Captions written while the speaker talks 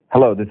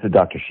Hello, this is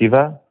Dr.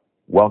 Shiva.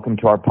 Welcome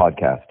to our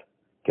podcast,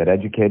 Get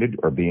Educated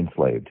or Be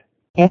Enslaved.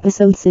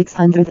 Episode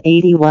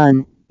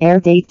 681, air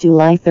date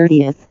July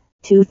 30th,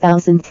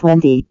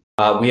 2020.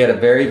 We had a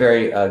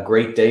very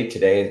great day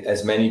today.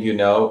 As many of you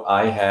know,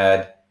 I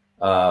had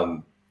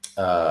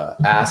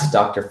asked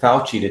Dr.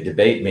 Fauci to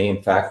debate me.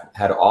 In fact,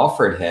 had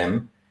offered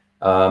him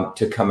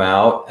to come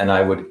out and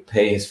I would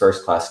pay his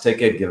first class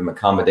ticket, give him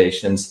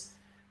accommodations.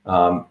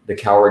 The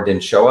coward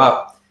didn't show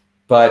up,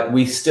 but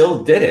we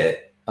still did it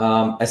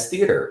as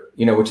theater,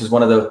 which is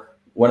one of the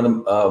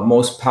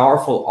most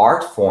powerful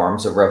art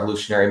forms of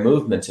revolutionary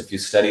movements if you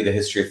study the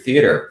history of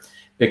theater.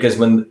 Because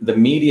when the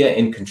media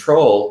in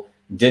control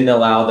didn't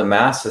allow the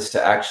masses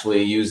to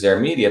actually use their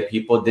media,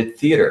 people did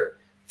theater.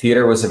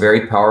 Theater was a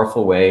very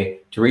powerful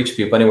way to reach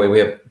people. Anyway, we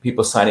have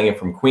people signing in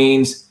from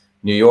Queens,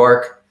 New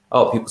York.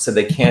 Oh, people said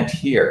they can't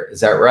hear. Is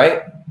that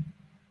right?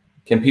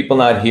 Can people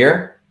not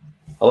hear?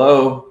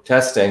 Hello,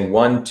 testing,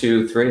 1,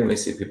 2, 3. Let me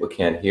see if people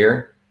can't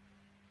hear.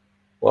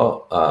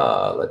 Well,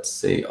 let's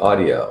see,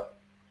 audio.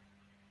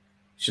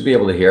 Should be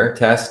able to hear.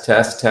 Test.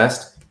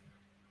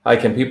 Hi,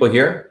 can people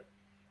hear?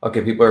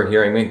 Okay, people are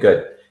hearing me.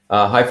 Good.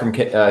 Hi from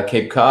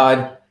Cape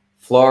Cod,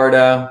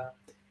 Florida,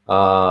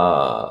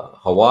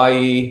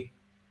 Hawaii,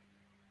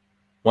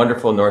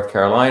 wonderful North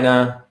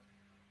Carolina.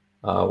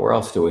 Where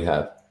else do we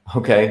have?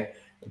 Okay,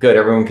 good.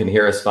 Everyone can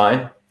hear us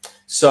fine.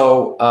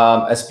 So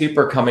as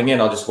people are coming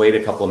in, I'll just wait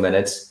a couple of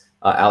minutes.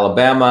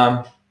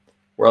 Alabama.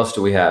 Where else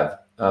do we have?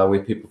 We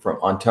have people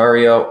from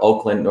Ontario,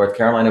 Oakland, North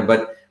Carolina.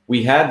 But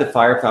we had the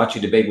Fire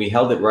Fauci debate. We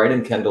held it right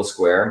in Kendall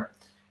Square.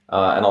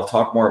 And I'll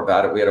talk more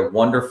about it. We had a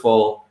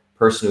wonderful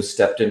person who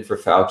stepped in for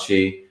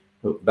Fauci,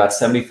 about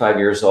 75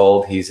 years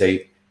old. He was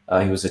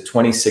a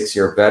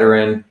 26-year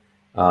veteran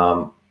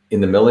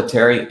in the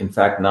military. In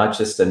fact, not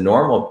just a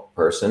normal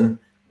person,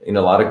 a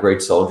lot of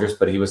great soldiers,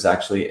 but he was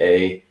actually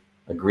a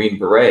Green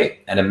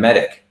Beret and a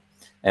medic.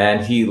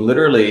 And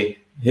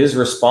his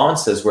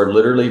responses were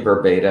literally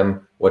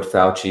verbatim what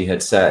Fauci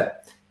had said.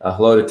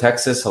 Hello to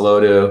Texas. Hello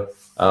to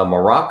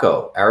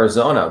Morocco,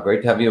 Arizona.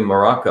 Great to have you in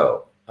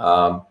Morocco.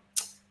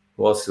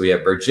 Who else do we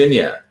have?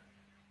 Virginia,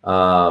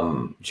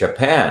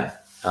 Japan,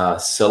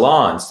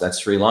 Ceylon, that's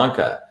Sri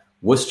Lanka,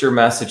 Worcester,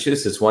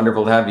 Massachusetts.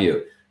 Wonderful to have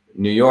you.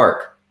 New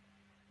York,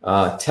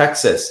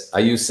 Texas.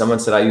 Someone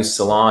said I use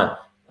Ceylon,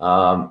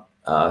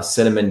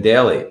 Cinnamon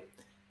Daily.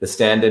 The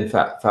stand-in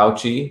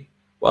Fauci,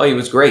 well, he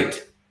was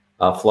great.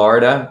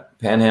 Florida,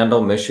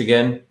 Panhandle,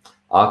 Michigan,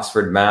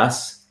 Oxford,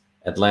 Mass,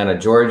 Atlanta,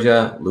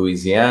 Georgia,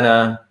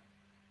 Louisiana.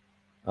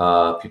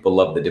 People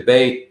love the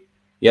debate.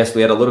 Yes,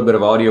 we had a little bit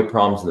of audio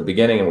problems in the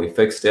beginning and we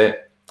fixed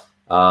it.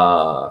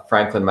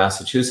 Franklin,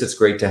 Massachusetts,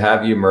 great to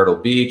have you. Myrtle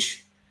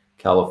Beach,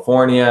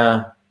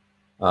 California,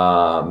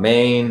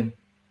 Maine,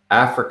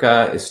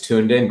 Africa is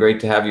tuned in. Great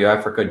to have you.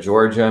 Africa,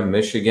 Georgia,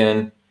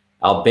 Michigan,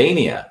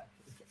 Albania.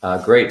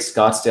 Great.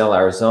 Scottsdale,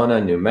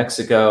 Arizona, New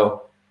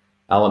Mexico,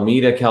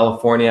 Alameda,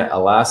 California,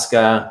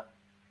 Alaska.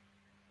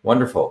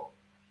 Wonderful.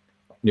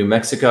 New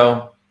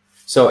Mexico.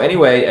 So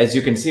anyway, as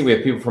you can see, we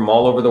have people from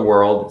all over the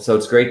world. So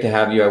it's great to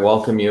have you. I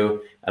welcome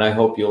you, and I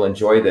hope you'll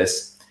enjoy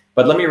this.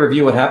 But let me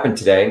review what happened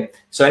today.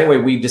 So anyway,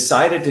 we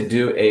decided to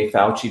do a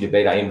Fauci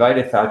debate. I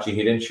invited Fauci.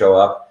 He didn't show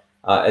up.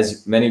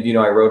 As many of you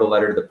know, I wrote a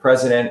letter to the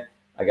president.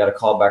 I got a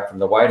call back from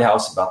the White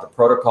House about the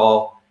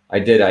protocol. I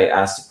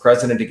asked the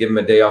president to give him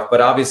a day off, but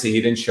obviously he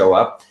didn't show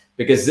up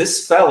because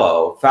this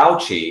fellow,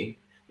 Fauci,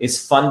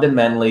 is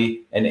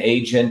fundamentally an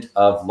agent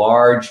of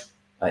large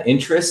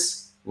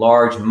interests,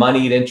 large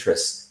moneyed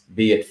interests,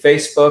 be it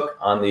Facebook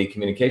on the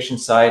communication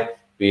side,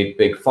 be it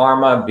big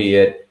pharma, be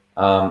it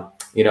on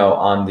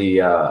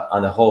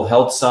the whole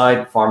health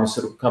side,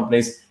 pharmaceutical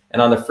companies,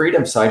 and on the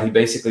freedom side, he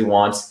basically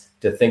wants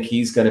to think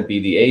he's going to be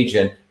the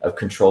agent of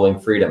controlling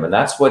freedom, and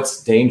that's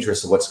what's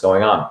dangerous of what's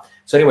going on.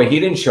 So anyway,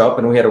 he didn't show up,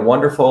 and we had a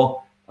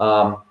wonderful,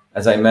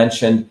 as I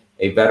mentioned,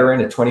 a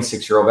veteran, a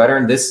 26-year-old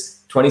veteran. This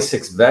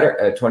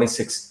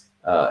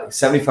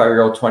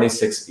 75-year-old,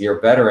 26-year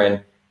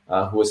veteran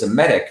who was a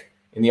medic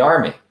in the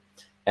Army.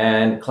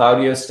 And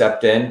Claudio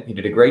stepped in. He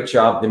did a great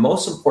job. The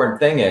most important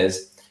thing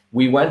is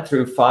we went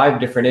through 5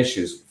 different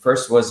issues.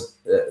 First was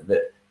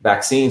the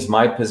vaccines,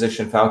 my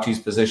position, Fauci's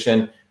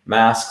position,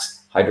 masks,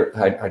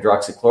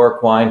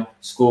 hydroxychloroquine,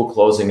 school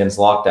closing, and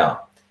lockdown.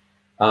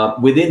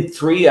 Within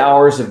 3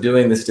 hours of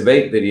doing this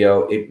debate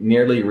video, it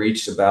nearly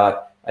reached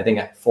about, I think,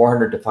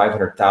 400 to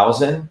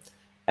 500,000.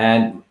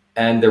 And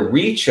the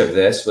reach of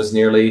this was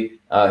nearly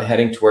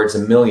heading towards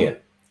 1 million.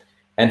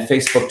 And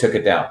Facebook took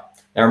it down.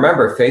 Now,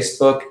 remember,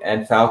 Facebook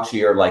and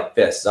Fauci are like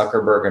this.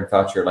 Zuckerberg and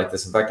Fauci are like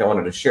this. In fact, I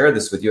wanted to share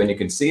this with you, and you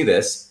can see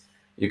this.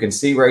 You can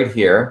see right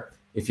here.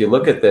 If you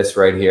look at this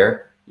right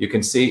here, you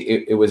can see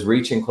it was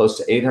reaching close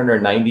to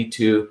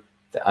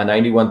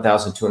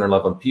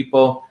 91,211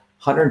 people,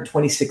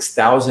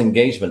 126,000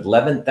 engagement,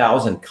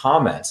 11,000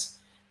 comments,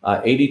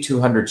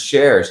 8,200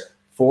 shares,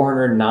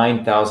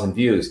 409,000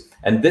 views.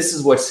 And this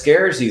is what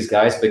scares these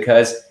guys,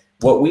 because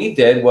what we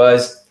did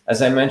was, as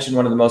I mentioned,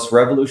 one of the most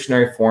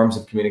revolutionary forms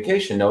of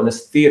communication known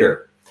as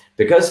theater.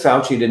 Because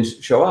Fauci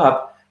didn't show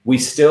up, we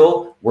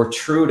still were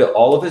true to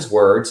all of his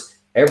words.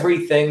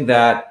 Everything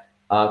that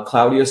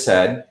Claudio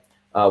said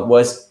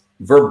was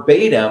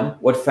verbatim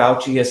what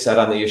Fauci has said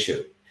on the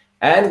issue.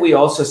 And we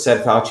also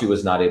said Fauci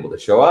was not able to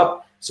show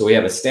up. So we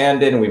have a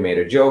stand-in, and we made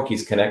a joke.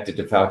 He's connected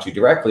to Fauci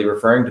directly,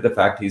 referring to the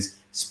fact he's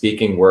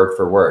speaking word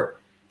for word.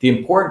 The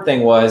important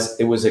thing was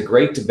it was a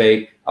great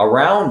debate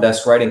around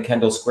us right in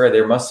Kendall Square.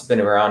 There must have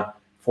been around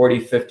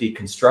 40, 50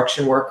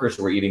 construction workers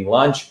who were eating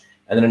lunch,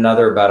 and then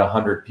another about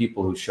 100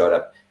 people who showed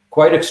up.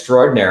 Quite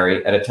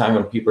extraordinary at a time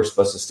when people are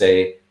supposed to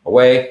stay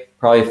away,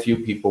 probably a few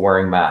people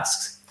wearing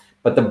masks.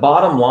 But the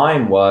bottom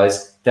line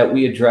was that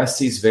we addressed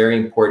these very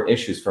important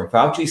issues from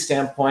Fauci's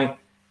standpoint,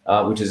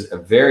 which is a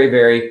very,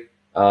 very,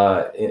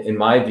 in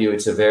my view,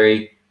 it's a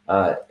very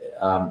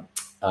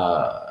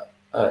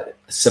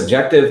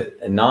subjective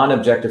and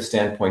non-objective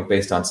standpoint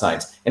based on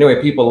science.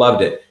 Anyway, people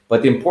loved it.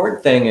 But the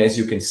important thing is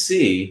you can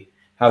see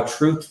how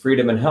truth,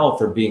 freedom, and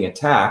health are being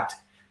attacked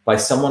by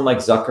someone like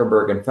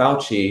Zuckerberg and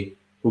Fauci,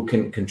 who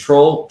can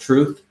control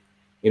truth,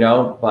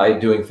 by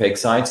doing fake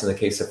science. In the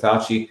case of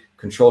Fauci,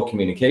 control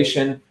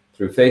communication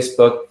through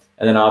Facebook,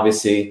 and then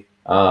obviously,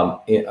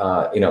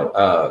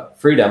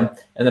 freedom,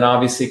 and then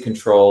obviously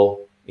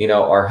control,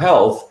 our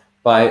health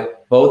by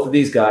both of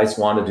these guys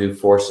want to do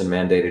forced and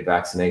mandated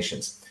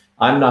vaccinations.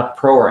 I'm not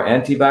pro or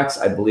anti-vax.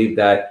 I believe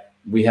that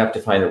we have to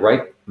find the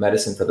right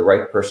medicine for the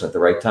right person at the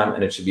right time,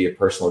 and it should be a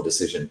personal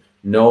decision.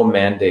 No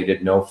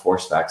mandated, no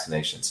forced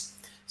vaccinations.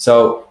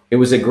 So it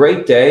was a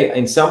great day.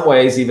 In some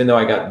ways, even though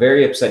I got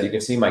very upset, you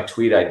can see my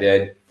tweet I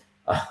did.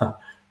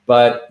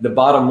 But the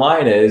bottom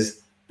line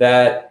is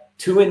that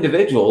two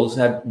individuals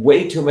have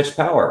way too much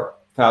power,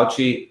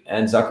 Fauci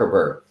and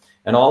Zuckerberg.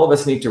 And all of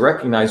us need to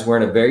recognize we're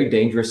in a very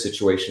dangerous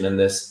situation in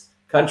this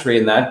country.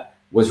 And that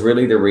was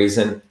really the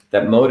reason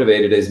that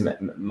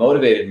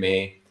motivated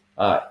me.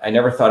 I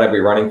never thought I'd be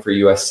running for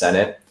U.S.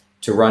 Senate.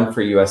 To run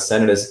for U.S.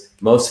 Senate, as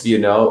most of you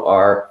know,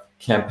 our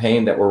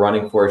campaign that we're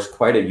running for is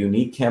quite a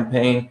unique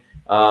campaign.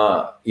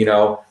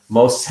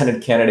 Most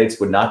Senate candidates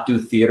would not do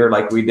theater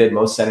like we did.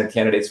 Most Senate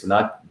candidates would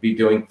not be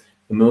doing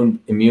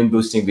immune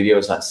boosting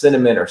videos on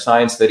cinnamon or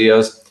science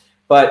videos.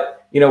 But,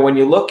 when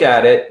you look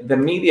at it, the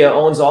media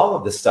owns all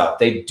of this stuff.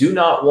 They do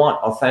not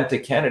want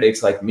authentic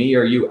candidates like me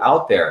or you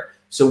out there.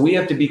 So we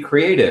have to be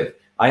creative.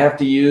 I have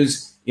to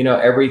use,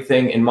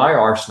 everything in my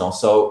arsenal.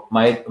 So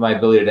my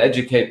ability to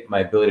educate, my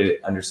ability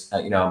to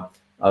understand,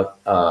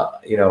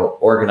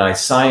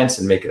 organize science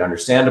and make it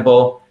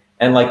understandable.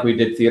 And like we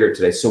did theater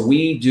today. So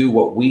we do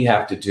what we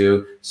have to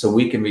do so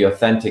we can be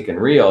authentic and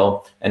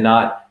real and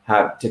not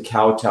have to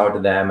kowtow to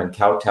them and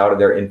kowtow to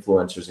their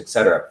influencers, et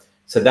cetera.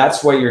 So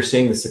that's why you're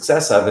seeing the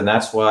success of, and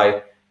that's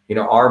why,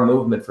 our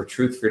movement for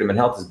truth, freedom, and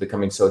health is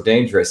becoming so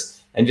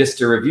dangerous. And just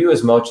to review,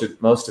 as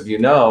most of you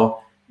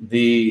know,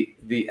 the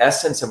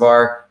essence of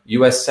our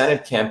U.S.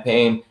 Senate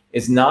campaign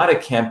is not a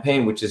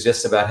campaign which is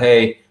just about,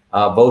 hey,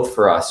 vote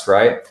for us,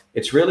 right?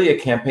 It's really a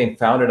campaign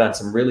founded on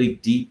some really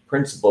deep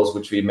principles,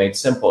 which we made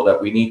simple,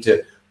 that we need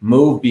to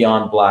move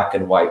beyond black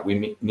and white.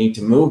 We need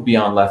to move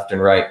beyond left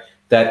and right,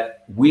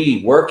 that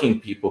we working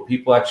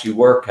people actually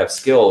work, have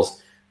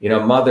skills,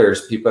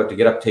 mothers, people have to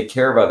get up, take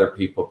care of other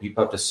people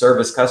have to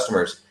service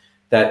customers,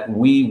 that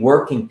we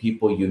working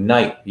people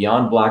unite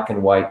beyond black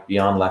and white,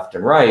 beyond left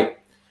and right,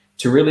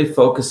 to really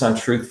focus on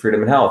truth,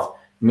 freedom, and health.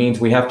 Means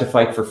we have to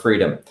fight for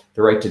freedom,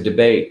 the right to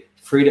debate.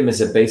 Freedom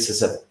is a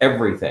basis of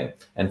everything.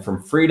 And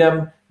from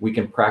freedom, we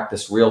can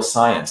practice real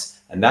science.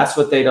 And that's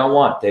what they don't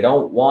want. They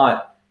don't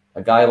want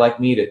a guy like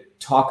me to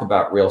talk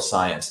about real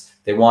science.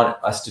 They want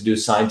us to do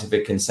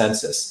scientific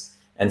consensus.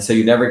 And so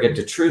you never get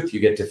to truth, you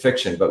get to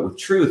fiction. But with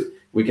truth,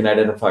 we can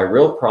identify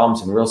real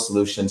problems and real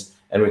solutions,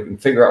 and we can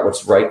figure out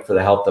what's right for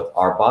the health of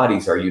our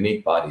bodies, our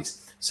unique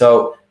bodies.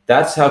 So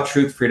that's how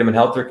truth, freedom, and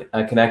health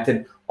are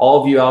connected. All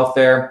of you out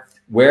there,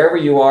 wherever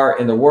you are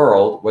in the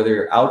world, whether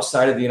you're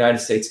outside of the United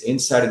States,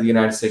 inside of the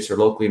United States, or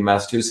locally in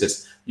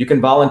Massachusetts, you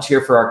can volunteer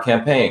for our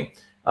campaign.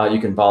 You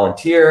can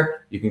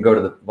volunteer. You can go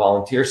to the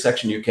volunteer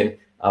section. You can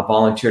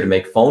volunteer to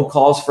make phone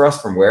calls for us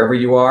from wherever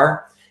you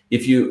are.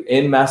 If you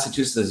in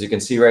Massachusetts, as you can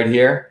see right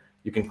here,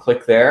 you can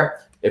click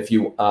there. If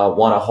you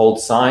want to hold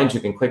signs, you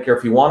can click here.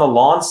 If you want a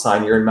lawn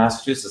sign, you're in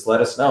Massachusetts,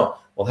 let us know.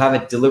 We'll have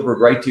it delivered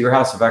right to your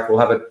house. In fact, we'll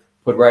have it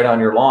put right on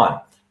your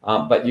lawn.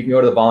 But you can go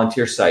to the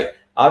volunteer site.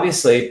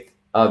 Obviously,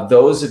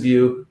 those of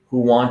you who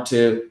want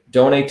to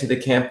donate to the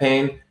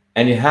campaign,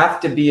 and you have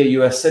to be a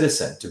U.S.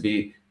 citizen to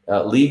be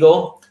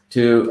legal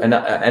and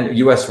a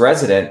U.S.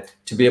 resident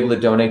to be able to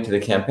donate to the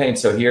campaign.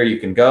 So here you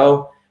can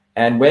go.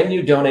 And when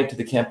you donate to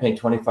the campaign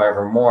 25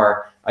 or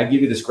more, I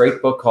give you this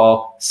great book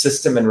called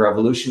System and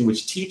Revolution,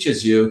 which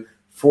teaches you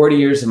 40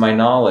 years of my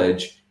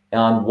knowledge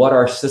on what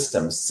are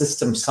systems,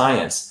 system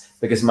science.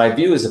 Because my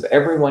view is if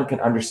everyone can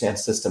understand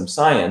system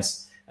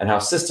science and how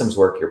systems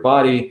work, your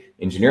body,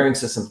 engineering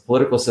systems,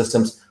 political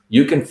systems,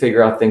 you can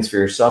figure out things for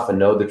yourself and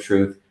know the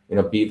truth,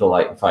 be the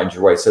light and find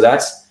your way. So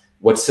that's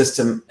what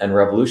System and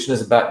Revolution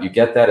is about. You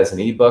get that as an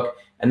ebook.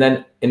 And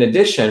then in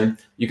addition,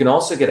 you can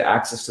also get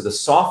access to the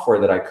software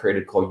that I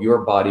created called Your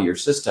Body, Your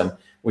System,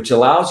 which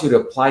allows you to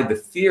apply the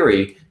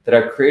theory that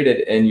I've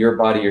created in Your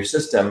Body, Your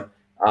System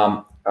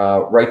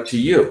right to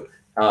you,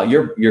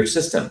 your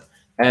system.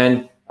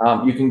 And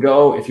you can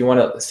go, if you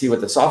want to see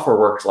what the software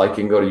works like, you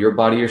can go to Your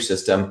Body, Your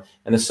System,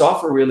 and the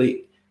software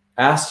really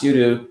asks you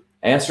to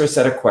answer a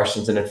set of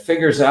questions, and it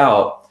figures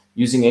out,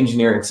 using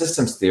engineering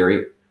systems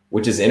theory,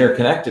 which is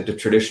interconnected to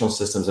traditional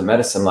systems of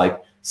medicine like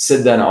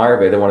Siddha and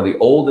Ayurveda, one of the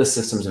oldest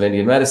systems of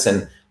Indian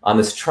medicine. On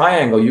this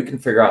triangle, you can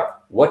figure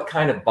out what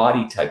kind of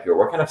body type you are,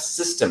 what kind of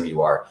system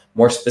you are,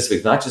 more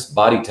specific, not just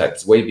body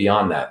types, way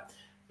beyond that,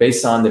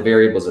 based on the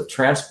variables of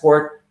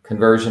transport,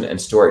 conversion, and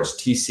storage,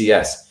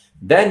 TCS.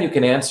 Then you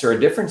can answer a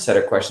different set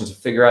of questions to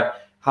figure out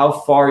how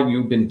far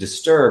you've been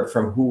disturbed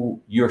from who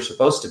you're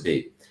supposed to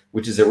be,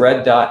 which is the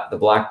red dot, the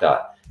black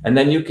dot. And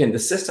then the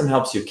system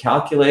helps you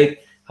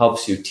calculate,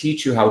 helps you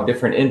teach you how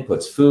different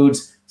inputs,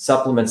 foods,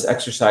 supplements,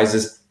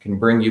 exercises can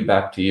bring you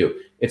back to you.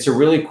 It's a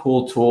really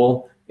cool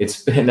tool.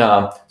 It's been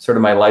sort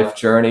of my life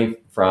journey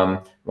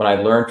from when I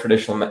learned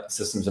traditional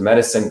systems of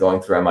medicine,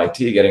 going through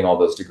MIT, getting all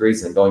those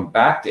degrees, and going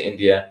back to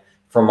India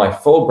from my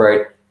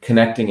Fulbright,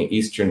 connecting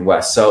East and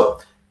West. So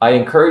I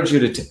encourage you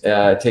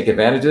to take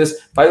advantage of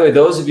this. By the way,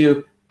 those of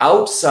you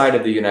outside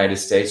of the United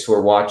States who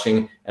are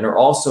watching and are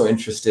also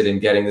interested in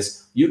getting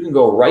this, you can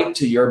go right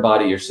to Your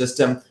Body, Your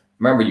System.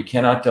 Remember, you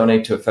cannot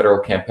donate to a federal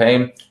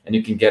campaign, and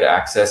you can get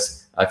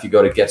access. If you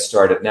go to Get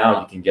Started Now,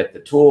 you can get the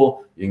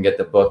tool, you can get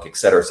the book,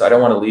 etc. So I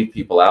don't want to leave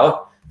people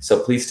out. So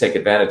please take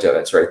advantage of it.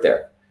 It's right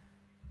there.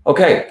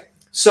 Okay,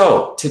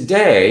 so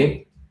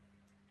today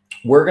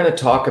we're going to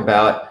talk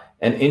about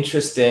an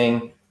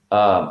interesting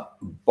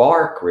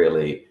bark,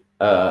 really.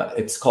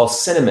 It's called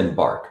cinnamon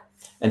bark.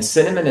 And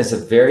cinnamon is a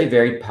very,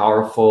 very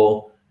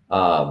powerful,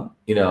 herb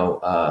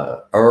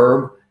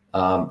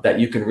that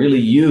you can really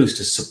use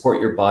to support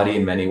your body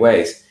in many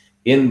ways.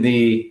 In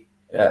the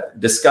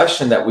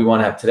discussion that we want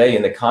to have today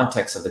in the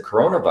context of the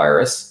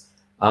coronavirus,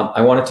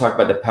 I want to talk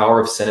about the power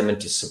of cinnamon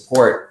to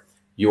support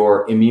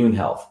your immune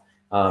health.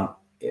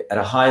 At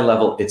a high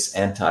level, it's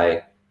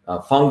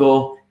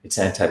anti-fungal, it's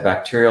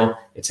antibacterial,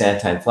 it's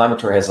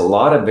anti-inflammatory, has a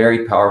lot of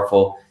very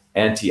powerful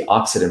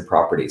antioxidant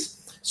properties.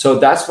 So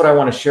that's what I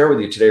want to share with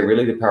you today,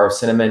 really the power of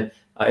cinnamon.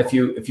 If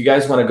you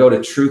guys want to go to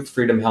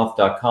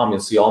truthfreedomhealth.com, you'll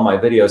see all my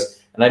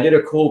videos. And I did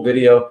a cool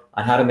video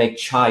on how to make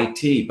chai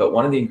tea, but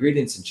one of the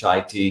ingredients in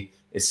chai tea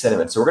is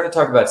cinnamon. So we're going to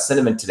talk about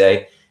cinnamon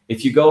today.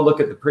 If you go look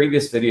at the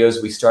previous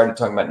videos, we started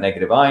talking about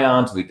negative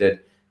ions. We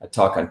did a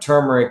talk on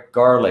turmeric,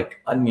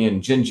 garlic,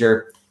 onion,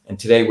 ginger, and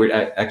today we're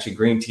actually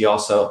green tea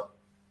also.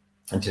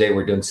 And today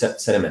we're doing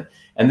cinnamon.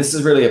 And this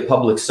is really a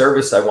public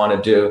service I want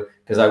to do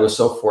because I was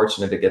so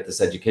fortunate to get this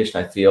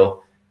education. I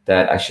feel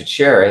that I should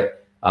share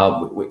it.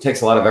 It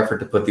takes a lot of effort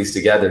to put these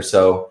together.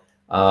 So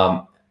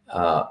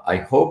I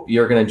hope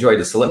you're going to enjoy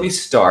this. So let me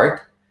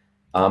start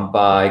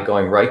by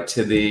going right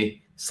to the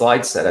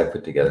slide set I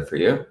put together for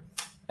you.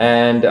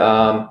 And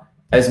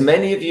as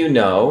many of you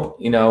know,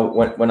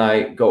 when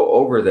I go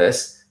over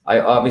this,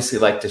 I obviously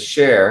like to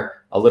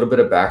share a little bit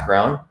of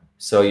background.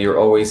 So you're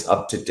always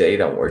up to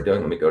date on what we're doing.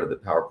 Let me go to the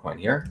PowerPoint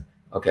here.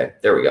 Okay,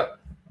 there we go.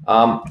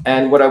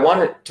 And what I want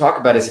to talk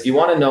about is if you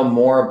want to know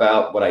more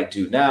about what I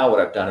do now, what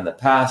I've done in the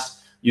past,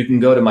 you can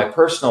go to my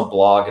personal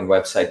blog and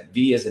website,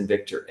 V as in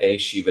Victor,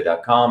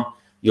 Shiva.com.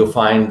 You'll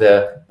find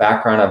the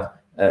background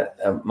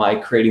of my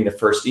creating the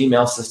first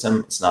email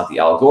system. It's not the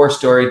Al Gore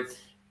story.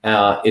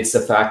 It's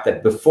the fact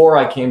that before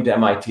I came to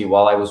MIT,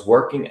 while I was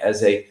working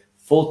as a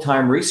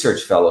full-time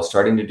research fellow,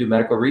 starting to do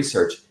medical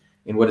research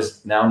in what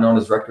is now known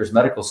as Rutgers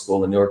Medical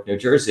School in Newark, New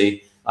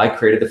Jersey, I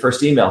created the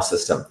first email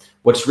system.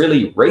 What's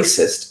really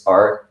racist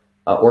are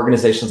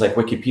organizations like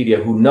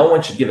Wikipedia, who no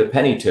one should give a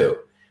penny to.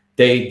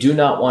 They do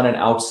not want an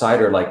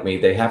outsider like me.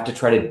 They have to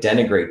try to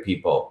denigrate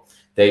people.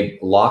 They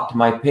locked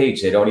my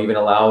page. They don't even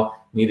allow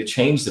me to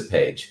change the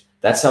page.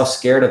 That's how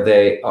scared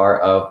they are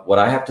of what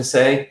I have to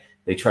say.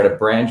 They try to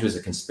brand you as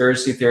a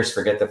conspiracy theorist,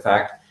 forget the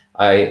fact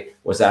I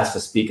was asked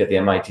to speak at the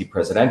MIT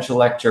presidential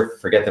lecture,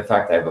 forget the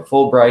fact I have a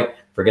Fulbright,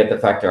 forget the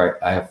fact that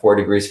I have 4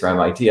 degrees from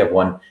MIT. I've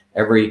won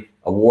every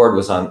award,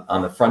 was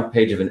on the front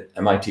page of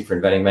MIT for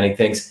inventing many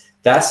things.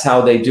 That's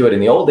how they do it. In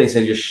the old days,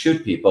 they just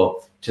shoot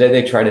people. Today,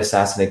 they try to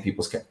assassinate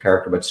people's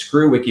character, but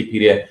screw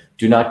Wikipedia.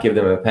 Do not give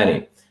them a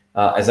penny.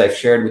 As I've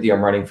shared with you,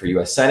 I'm running for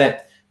US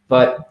Senate,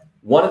 but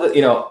one of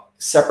the,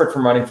 separate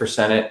from running for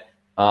Senate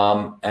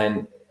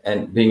and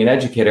being an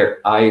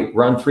educator, I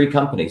run 3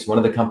 companies. One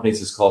of the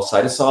companies is called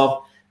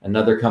Cytosolve.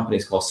 Another company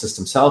is called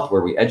Systems Health,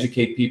 where we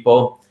educate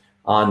people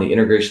on the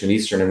integration of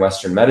Eastern and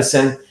Western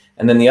medicine.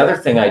 And then the other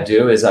thing I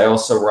do is I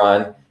also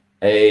run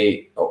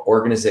a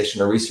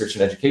organization, a research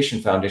and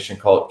education foundation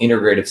called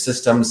Integrative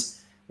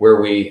Systems,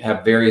 where we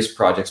have various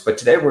projects. But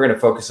today we're going to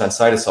focus on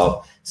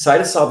Cytosolve.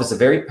 Cytosolve is a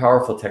very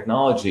powerful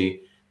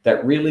technology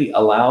that really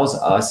allows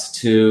us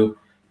to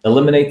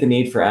eliminate the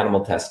need for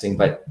animal testing,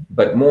 but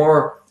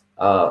more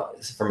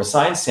from a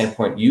science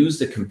standpoint, use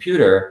the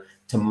computer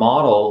to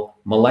model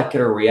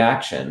molecular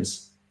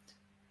reactions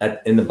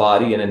in the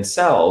body and in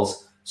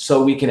cells,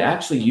 so we can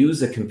actually use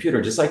the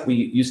computer, just like we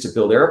used to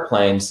build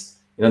airplanes.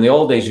 In the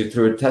old days, you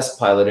threw a test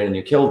pilot in and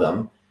you killed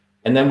them.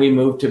 And then we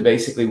move to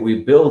basically,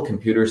 we build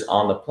computers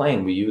on the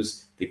plane. We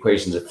use the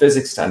equations of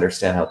physics to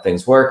understand how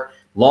things work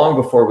long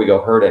before we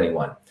go hurt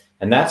anyone.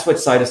 And that's what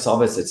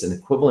Cytosolve is. It's an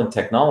equivalent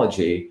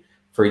technology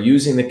for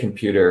using the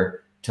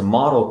computer to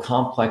model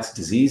complex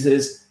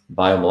diseases,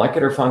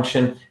 biomolecular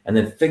function, and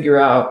then figure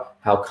out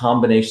how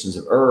combinations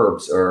of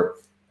herbs or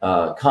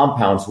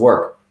compounds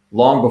work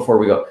long before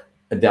we go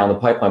down the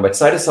pipeline. But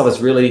Cytosolve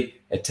is really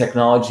a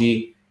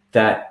technology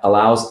that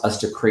allows us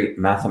to create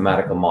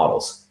mathematical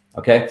models.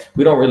 Okay,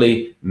 we don't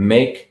really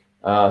make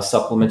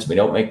supplements, we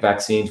don't make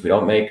vaccines, we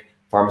don't make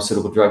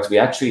pharmaceutical drugs. We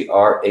actually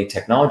are a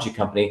technology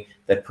company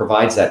that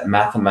provides that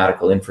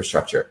mathematical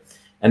infrastructure.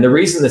 And the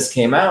reason this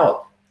came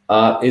out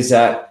is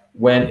that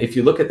if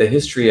you look at the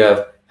history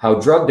of how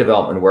drug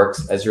development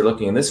works, as you're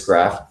looking in this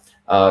graph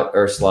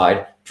or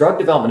slide, drug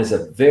development is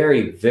a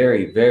very,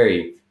 very,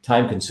 very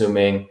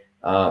time-consuming,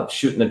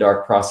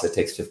 shoot-in-the-dark process. It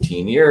takes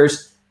 15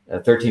 years,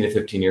 13 to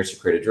 15 years to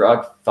create a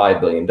drug,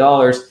 $5 billion.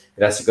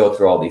 It has to go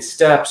through all these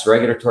steps,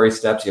 regulatory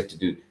steps. You have to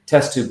do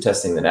test tube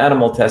testing, then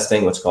animal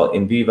testing, what's called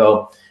in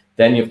vivo.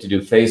 Then you have to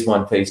do phase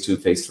 1, phase 2,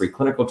 phase 3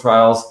 clinical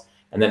trials.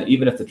 And then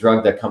even if the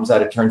drug that comes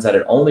out, it turns out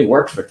it only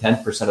works for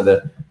 10% of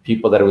the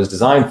people that it was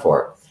designed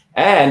for.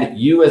 And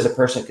you as a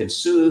person can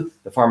sue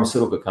the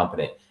pharmaceutical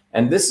company.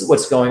 And this is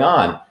what's going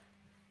on.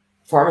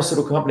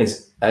 Pharmaceutical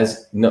companies,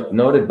 as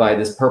noted by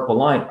this purple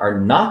line,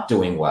 are not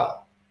doing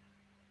well.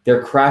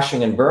 They're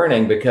crashing and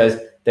burning because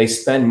they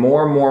spend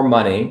more and more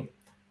money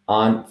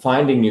on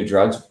finding new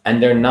drugs,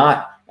 and they're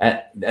not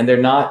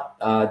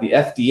the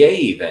FDA,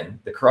 even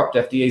the corrupt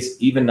FDA, is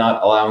even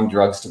not allowing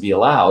drugs to be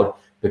allowed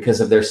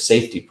because of their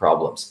safety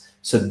problems.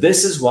 So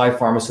this is why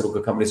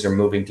pharmaceutical companies are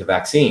moving to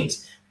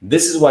vaccines.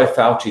 This is why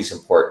Fauci is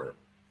important.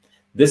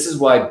 This is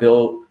why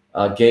Bill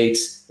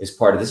Gates is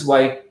part of this. Is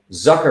why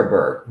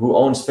Zuckerberg, who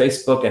owns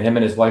Facebook, and him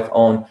and his wife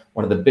own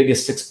one of the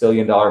biggest $6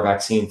 billion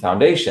vaccine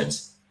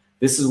foundations.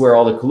 This is where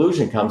all the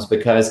collusion comes,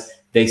 because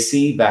they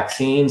see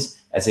vaccines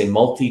as a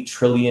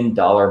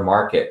multi-trillion-dollar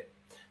market,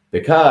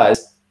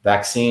 because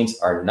vaccines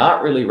are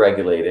not really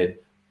regulated.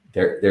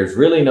 There's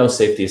really no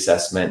safety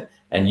assessment,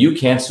 and you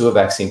can't sue a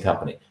vaccine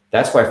company.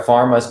 That's why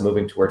pharma is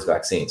moving towards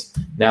vaccines.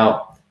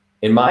 Now,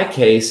 in my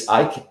case,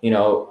 I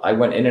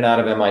went in and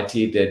out of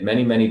MIT, did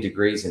many, many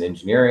degrees in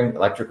engineering,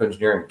 electrical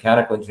engineering,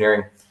 mechanical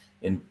engineering,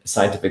 in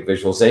scientific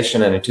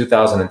visualization. And in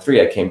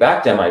 2003, I came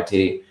back to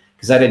MIT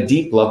because I had a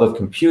deep love of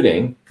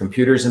computing,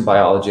 computers and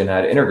biology, and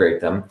how to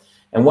integrate them.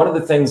 And one of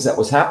the things that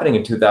was happening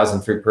in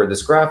 2003 per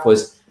this graph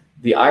was,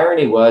 the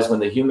irony was, when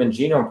the Human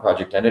Genome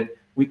Project ended,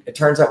 it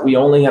turns out we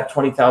only have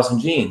 20,000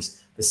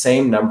 genes, the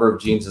same number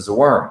of genes as a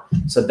worm.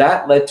 So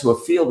that led to a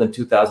field in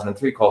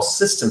 2003 called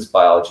systems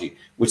biology,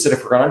 which said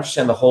if we're going to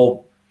understand the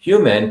whole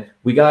human,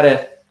 we got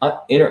to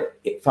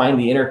find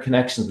the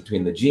interconnections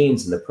between the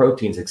genes and the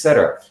proteins, et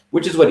cetera,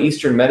 which is what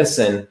Eastern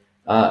medicine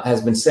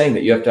has been saying,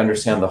 that you have to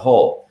understand the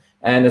whole.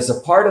 And as a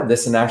part of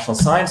this, the National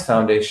Science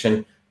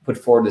Foundation put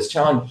forward this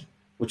challenge,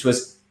 which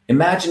was,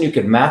 imagine you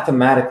could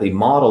mathematically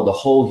model the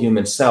whole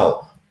human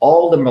cell,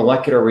 all the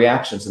molecular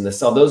reactions in the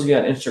cell. Those of you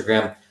on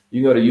Instagram,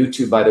 you can go to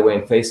YouTube, by the way,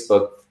 and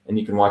Facebook, and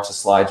you can watch the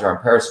slides, or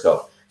on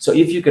Periscope. So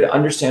if you could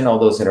understand all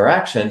those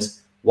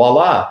interactions,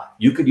 voila,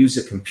 you could use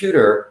a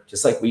computer,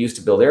 just like we used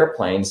to build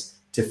airplanes,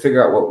 to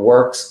figure out what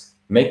works,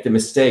 make the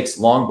mistakes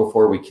long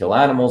before we kill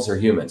animals or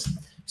humans.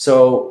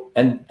 So,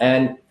 and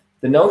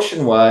the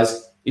notion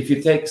was, if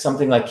you take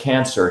something like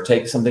cancer,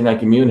 take something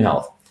like immune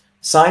health,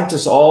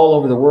 scientists all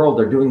over the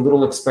world are doing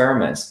little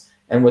experiments.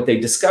 And what they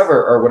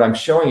discover are what I'm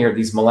showing here,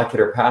 these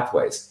molecular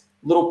pathways,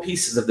 little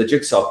pieces of the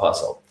jigsaw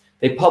puzzle.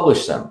 They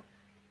publish them.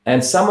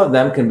 And some of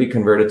them can be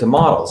converted to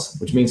models,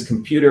 which means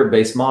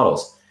computer-based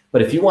models.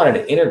 But if you wanted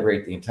to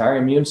integrate the entire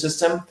immune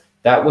system,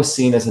 that was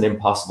seen as an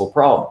impossible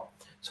problem.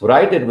 So what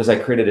I did was I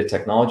created a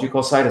technology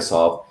called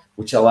Cytosolve,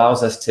 which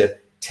allows us to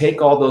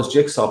take all those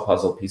jigsaw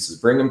puzzle pieces,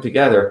 bring them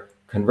together,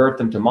 convert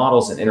them to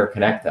models, and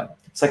interconnect them.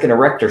 It's like an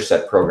erector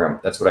set program.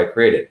 That's what I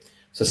created.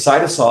 So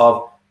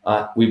Cytosolve,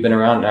 we've been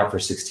around now for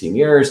 16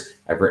 years.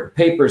 I've written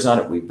papers on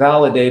it. We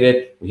validate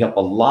it. We help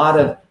a lot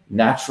of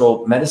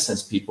natural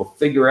medicines people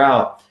figure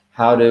out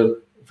how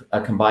to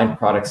combine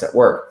products that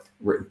work.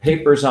 Written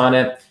papers on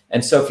it.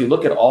 And so if you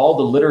look at all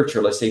the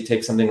literature, let's say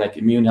take something like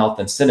immune health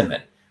and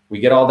cinnamon, we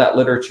get all that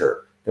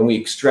literature. Then we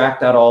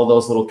extract out all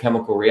those little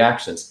chemical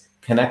reactions,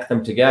 connect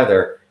them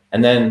together,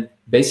 and then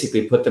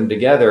basically put them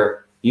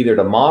together either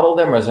to model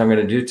them, or as I'm going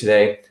to do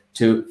today,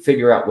 to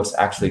figure out what's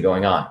actually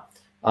going on.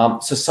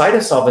 So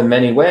Cytosolve, in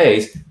many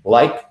ways,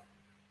 like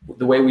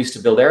the way we used to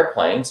build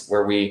airplanes,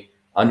 where we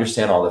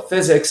understand all the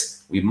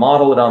physics, we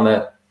model it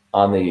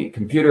on the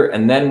computer,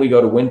 and then we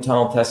go to wind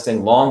tunnel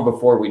testing long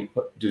before we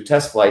do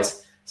test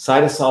flights.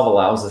 Cytosolve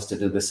allows us to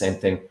do the same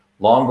thing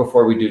long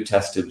before we do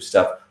test tube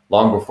stuff,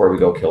 long before we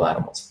go kill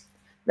animals.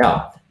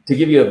 Now, to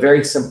give you a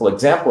very simple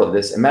example of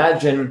this,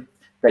 imagine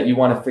that you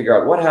want to figure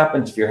out what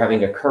happens if you're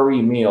having a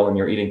curry meal and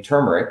you're eating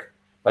turmeric.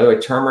 By the way,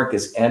 turmeric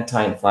is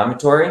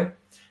anti-inflammatory.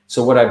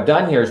 So what I've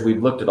done here is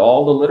we've looked at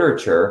all the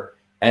literature,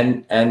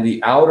 and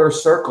the outer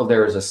circle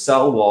there is a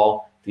cell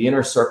wall, the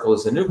inner circle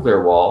is a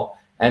nuclear wall,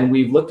 And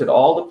we've looked at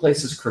all the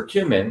places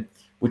curcumin,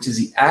 which is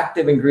the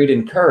active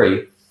ingredient in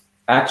curry,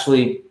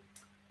 actually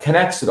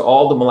connects to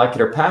all the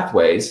molecular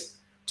pathways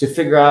to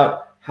figure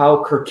out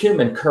how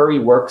curry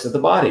works at the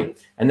body.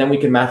 And then we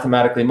can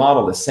mathematically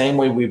model the same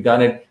way we've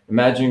done it.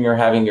 Imagine you're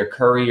having your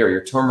curry or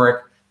your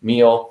turmeric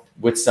meal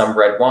with some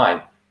red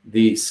wine.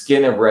 The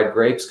skin of red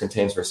grapes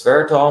contains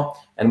resveratrol,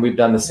 and we've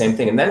done the same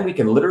thing. And then we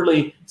can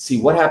literally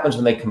see what happens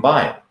when they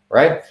combine,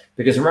 right?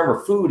 Because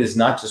remember, food is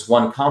not just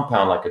one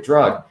compound like a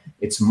drug,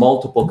 it's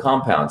multiple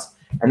compounds.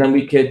 And then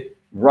we could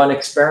run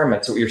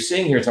experiments. So what you're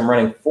seeing here is I'm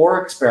running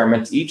 4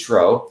 experiments each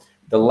row.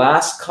 The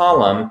last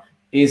column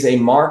is a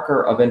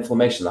marker of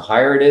inflammation. The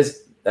higher it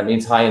is, that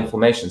means high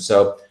inflammation.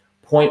 So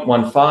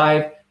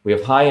 0.15, we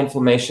have high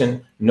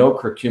inflammation, no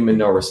curcumin,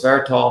 no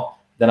resveratrol.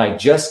 Then I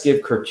just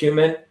give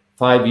curcumin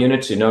 5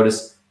 units. You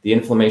notice the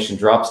inflammation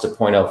drops to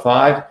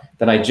 0.05.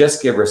 Then I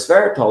just give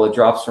resveratrol, it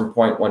drops from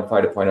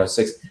 0.15 to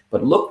 0.06.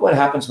 But look what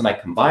happens when I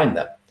combine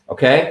them,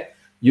 okay?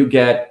 You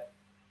get,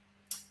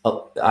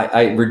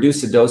 I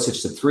reduce the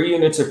dosage to 3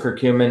 units of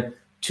curcumin,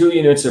 2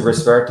 units of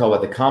resveratrol,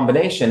 but the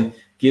combination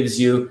gives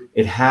you,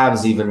 it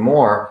halves even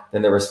more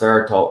than the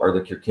resveratrol or the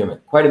curcumin.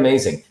 Quite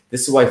amazing.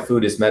 This is why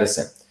food is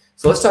medicine.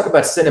 So let's talk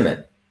about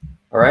cinnamon,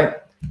 all right?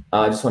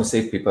 I just want to see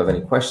if people have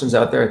any questions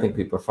out there. I think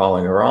people are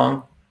following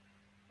along.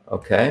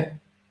 Okay.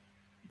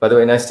 By the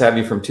way, nice to have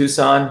you from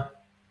Tucson.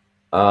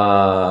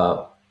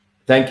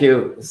 Thank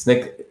you.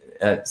 Snick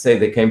say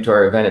they came to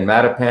our event in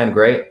Mattapan.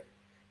 Great.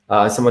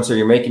 Someone said,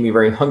 you're making me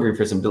very hungry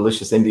for some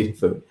delicious Indian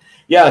food.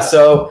 Yeah.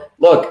 So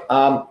look,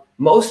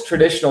 most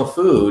traditional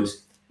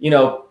foods, you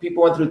know,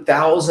 people went through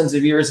thousands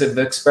of years of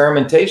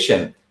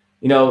experimentation,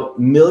 you know,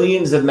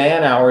 millions of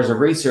man hours of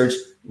research,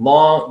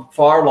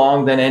 far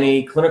long than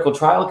any clinical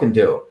trial can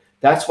do.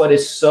 That's what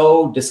is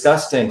so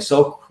disgusting,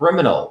 so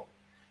criminal,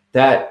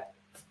 that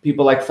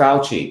people like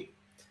Fauci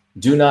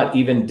do not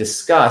even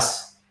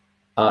discuss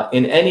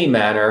in any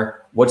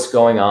manner what's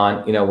going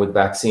on, you know, with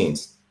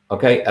vaccines,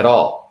 okay, at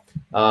all.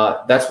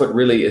 That's what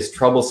really is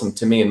troublesome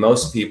to me and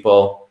most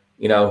people,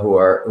 you know,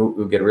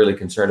 who get really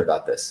concerned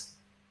about this.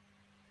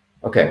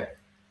 Okay,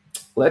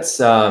 let's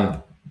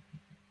now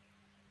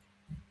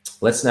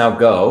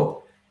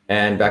go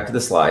and back to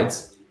the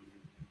slides.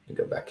 Let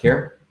me go back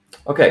here.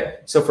 Okay,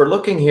 so if we're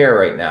looking here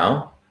right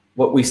now,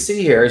 what we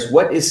see here is,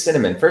 what is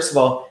cinnamon? First of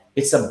all,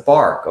 it's a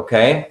bark,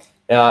 okay?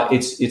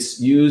 It's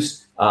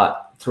used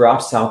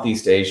throughout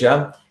Southeast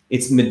Asia.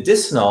 Its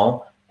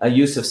medicinal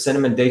use of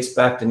cinnamon dates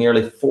back to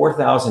nearly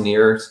 4,000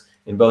 years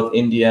in both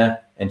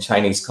India and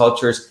Chinese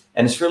cultures.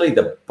 And it's really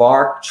the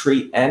bark,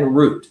 tree, and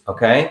root,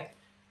 okay?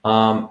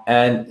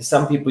 And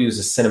some people use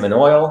a cinnamon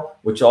oil,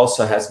 which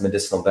also has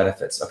medicinal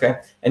benefits,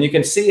 okay? And you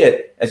can see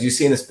it, as you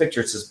see in this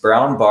picture, it's this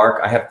brown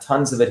bark. I have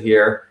tons of it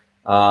here.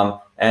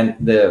 And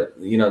the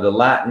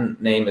Latin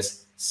name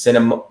is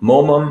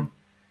Cinnamomum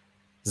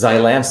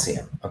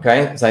xylancium,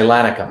 okay?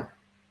 Xylanicum.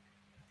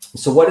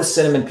 So what does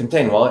cinnamon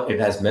contain? Well, it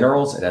has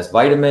minerals, it has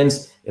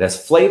vitamins, it has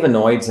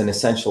flavonoids and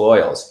essential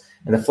oils.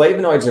 And the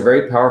flavonoids are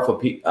very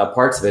powerful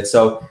parts of it.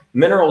 So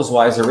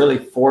minerals-wise, there are really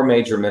 4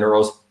 major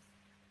minerals.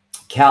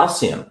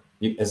 Calcium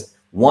is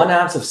 1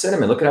 ounce of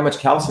cinnamon. Look at how much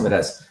calcium it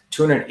has,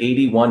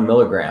 281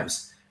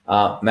 milligrams.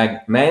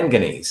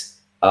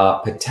 Manganese,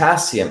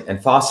 potassium,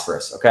 and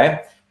phosphorus,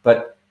 okay?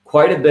 But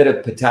quite a bit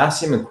of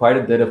potassium and quite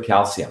a bit of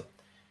calcium.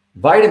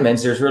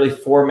 Vitamins, there's really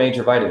 4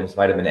 major vitamins.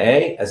 Vitamin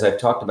A, as I've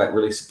talked about,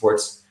 really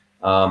supports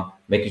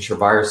making sure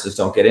viruses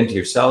don't get into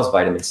your cells.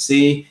 Vitamin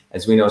C,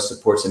 as we know,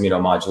 supports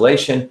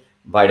immunomodulation.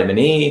 Vitamin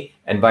E,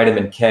 and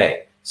vitamin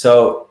K.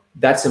 So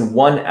that's in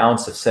 1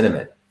 ounce of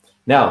cinnamon.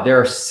 Now, there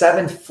are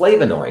 7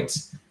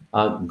 flavonoids,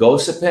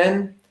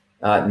 gosapin,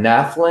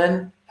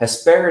 naphthalene,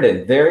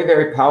 hesperidin, very,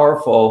 very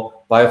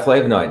powerful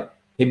bioflavonoid,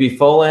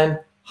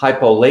 hibifolin,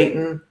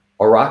 hypolatin,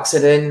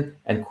 oroxidin,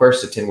 and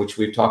quercetin, which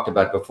we've talked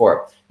about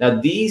before.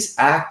 Now, these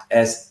act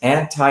as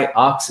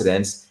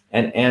antioxidants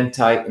and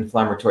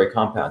anti-inflammatory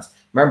compounds.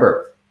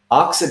 Remember,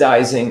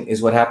 oxidizing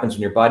is what happens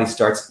when your body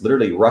starts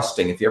literally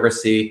rusting. If you ever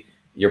see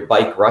your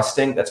bike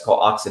rusting, that's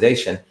called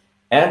oxidation.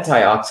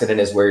 Antioxidant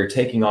is where you're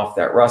taking off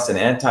that rust, and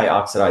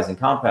antioxidizing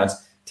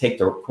compounds take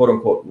the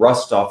quote-unquote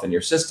rust off in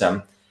your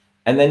system.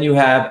 And then you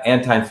have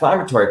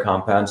anti-inflammatory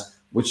compounds,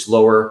 which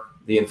lower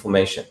the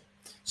inflammation.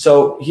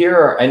 So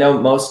here, I know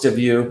most of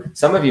you,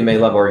 some of you may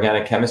love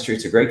organic chemistry.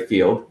 It's a great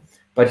field.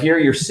 But here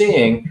you're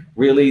seeing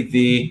really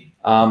the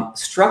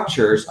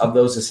structures of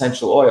those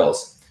essential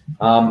oils.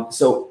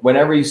 So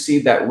whenever you see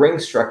that ring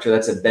structure,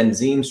 that's a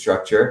benzene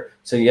structure.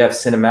 So you have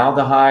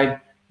cinnamaldehyde,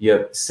 you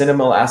have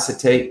cinnamyl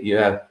acetate, you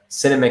have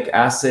cinnamic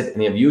acid,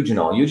 and you have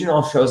eugenol.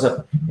 Eugenol shows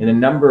up in a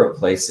number of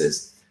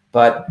places,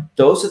 but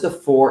those are the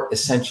 4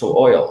 essential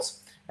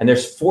oils. And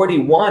there's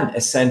 41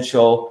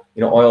 essential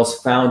oils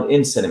found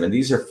in cinnamon.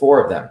 These are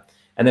 4 of them.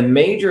 And the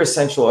major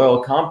essential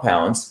oil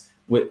compounds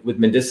with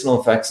medicinal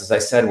effects, as I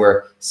said,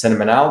 were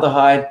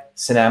cinnamaldehyde,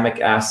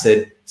 cinnamic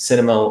acid,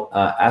 cinnamyl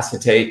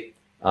acetate,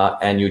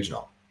 and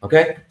eugenol.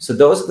 Okay, so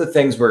those are the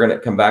things we're going to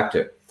come back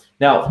to.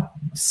 Now,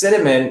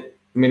 cinnamon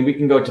I mean, we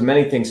can go to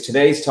many things.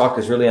 Today's talk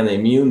is really on the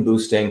immune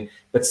boosting,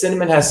 but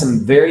cinnamon has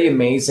some very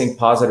amazing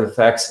positive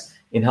effects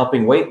in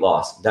helping weight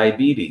loss,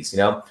 diabetes,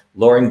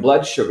 lowering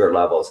blood sugar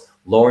levels,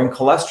 lowering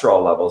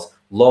cholesterol levels,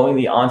 lowering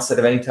the onset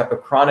of any type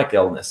of chronic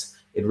illness.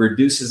 It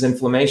reduces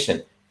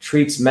inflammation,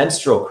 treats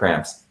menstrual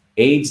cramps,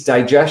 aids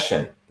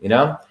digestion,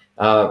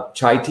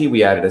 chai tea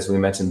we added, as we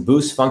mentioned,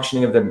 boosts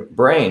functioning of the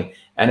brain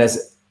and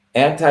has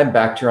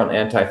antibacterial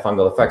and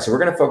antifungal effects. So we're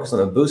going to focus on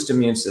the boost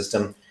immune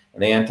system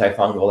and the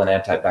antifungal and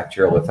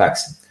antibacterial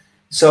effects.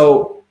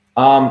 So,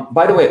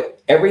 by the way,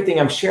 everything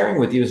I'm sharing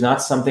with you is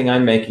not something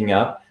I'm making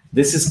up.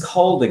 This is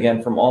culled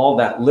again from all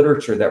that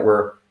literature that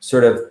we're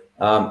sort of,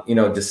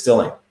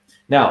 distilling.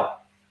 Now,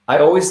 I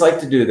always like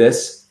to do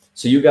this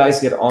so you guys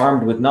get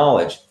armed with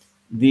knowledge.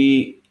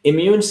 The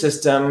immune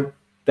system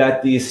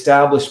that the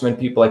establishment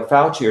people like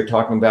Fauci are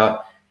talking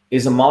about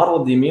is a model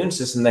of the immune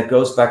system that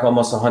goes back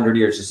almost 100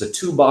 years. It's a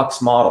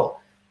two-box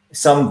model.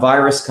 Some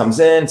virus comes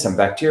in, some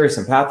bacteria,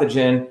 some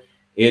pathogen.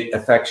 It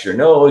affects your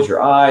nose,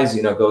 your eyes,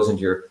 goes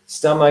into your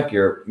stomach,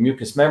 your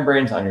mucous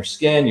membranes, on your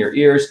skin, your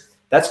ears.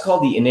 That's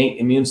called the innate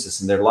immune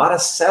system. There are a lot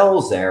of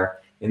cells there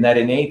in that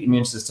innate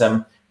immune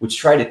system which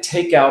try to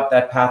take out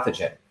that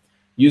pathogen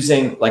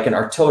using like an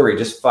artillery,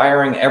 just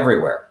firing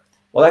everywhere.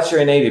 Well, that's your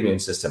innate immune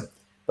system.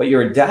 But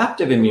your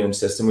adaptive immune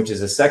system, which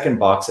is the second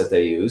box that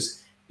they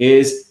use,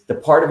 is the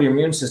part of your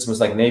immune system is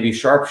like Navy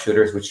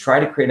sharpshooters, which try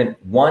to create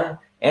one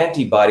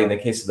antibody in the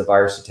case of the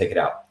virus to take it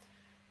out.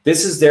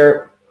 This is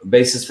their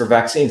basis for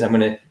vaccines. I'm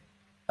going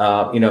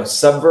to,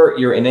 subvert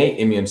your innate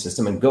immune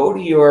system and go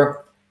to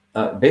your,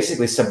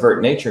 basically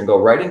subvert nature and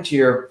go right into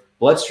your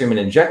bloodstream and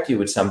inject you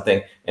with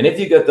something. And if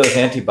you get those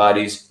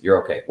antibodies,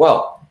 you're okay.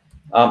 Well,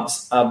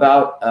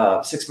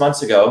 about 6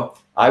 months ago,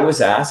 I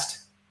was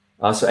asked,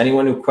 so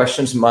anyone who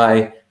questions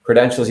my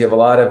credentials, you have a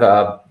lot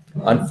of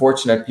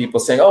unfortunate people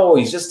saying, oh,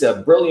 he's just a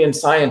brilliant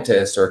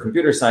scientist or a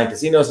computer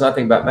scientist. He knows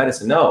nothing about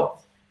medicine. No,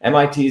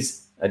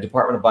 MIT's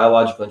Department of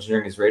Biological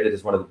Engineering is rated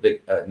as one of the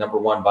big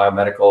 #1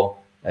 biomedical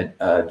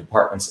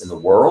departments in the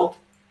world.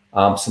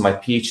 So my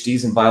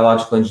PhD's in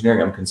biological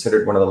engineering. I'm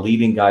considered one of the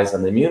leading guys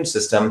on the immune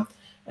system.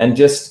 And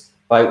just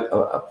by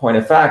a point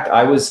of fact,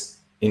 I was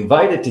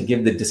invited to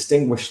give the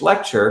distinguished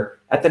lecture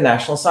at the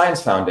National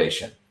Science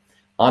Foundation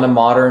on a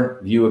modern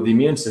view of the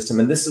immune system.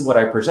 And this is what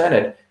I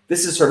presented.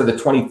 This is sort of the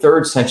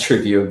 23rd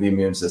century view of the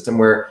immune system,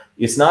 where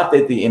it's not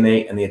that the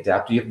innate and the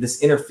adaptive, you have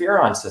this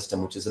interferon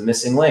system, which is a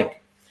missing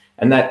link.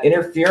 And that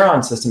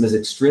interferon system is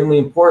extremely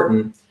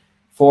important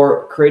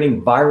for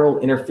creating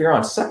viral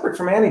interferons, separate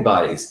from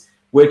antibodies,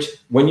 which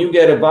when you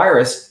get a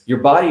virus, your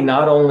body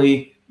not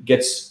only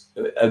gets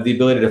the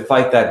ability to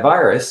fight that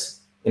virus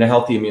in a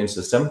healthy immune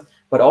system,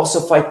 but also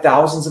fight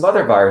thousands of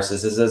other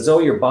viruses. It's as though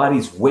your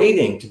body's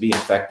waiting to be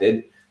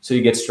infected so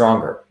you get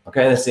stronger.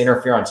 Okay, that's the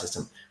interferon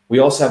system. We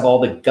also have all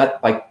the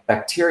gut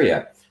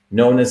bacteria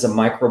known as a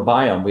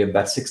microbiome. We have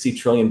about 60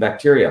 trillion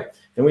bacteria.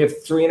 Then we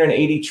have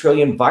 380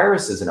 trillion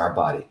viruses in our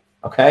body.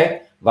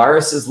 Okay,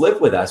 viruses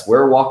live with us.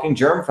 We're a walking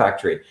germ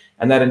factory.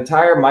 And that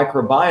entire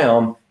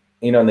microbiome,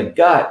 in the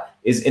gut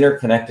is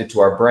interconnected to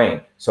our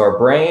brain. So our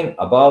brain,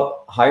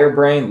 above, higher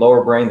brain,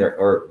 lower brain,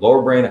 or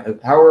lower brain,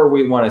 however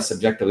we want to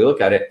subjectively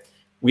look at it,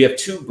 we have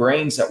two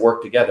brains that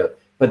work together.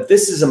 But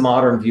this is a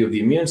modern view of the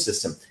immune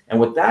system. And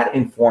what that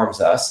informs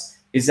us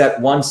is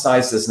that one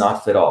size does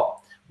not fit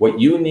all. What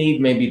you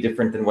need may be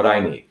different than what I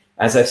need.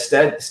 As I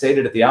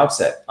stated at the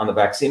outset on the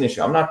vaccine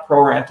issue, I'm not pro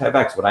or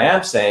anti-vax. What I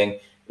am saying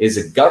is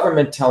a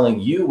government telling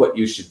you what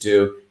you should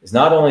do is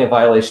not only a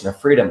violation of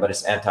freedom, but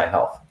it's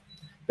anti-health.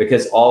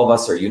 Because all of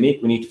us are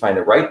unique. We need to find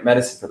the right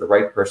medicine for the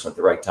right person at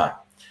the right time.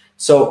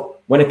 So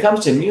when it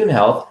comes to immune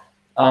health,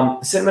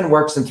 cinnamon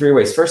works in 3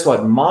 ways. First of all,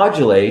 it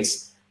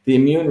modulates the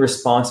immune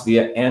response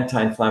via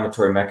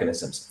anti-inflammatory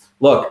mechanisms.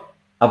 Look,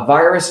 a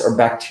virus or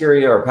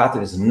bacteria or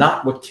pathogen is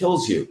not what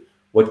kills you.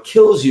 What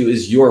kills you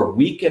is your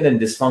weakened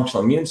and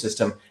dysfunctional immune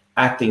system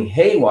acting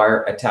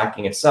haywire,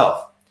 attacking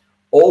itself.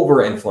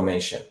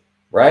 Overinflammation,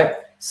 right?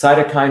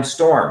 Cytokine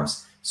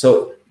storms.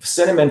 So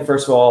cinnamon,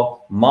 first of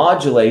all,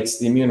 modulates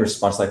the immune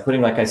response, like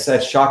putting, like I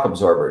said, shock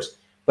absorbers.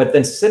 But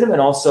then cinnamon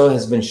also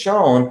has been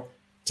shown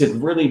to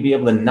really be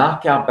able to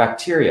knock out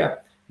bacteria,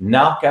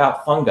 knock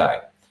out fungi.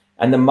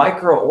 And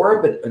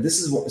the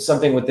this is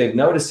something what they've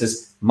noticed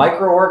is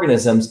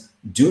microorganisms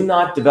do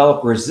not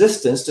develop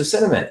resistance to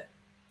cinnamon.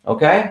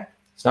 Okay?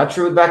 It's not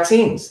true with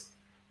vaccines.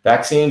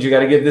 Vaccines, you got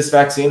to give this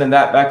vaccine and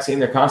that vaccine.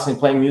 They're constantly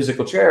playing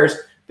musical chairs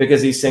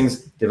because these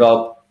things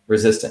develop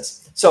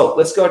resistance. So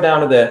let's go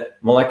down to the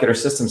molecular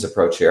systems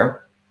approach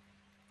here.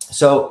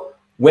 So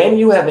when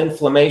you have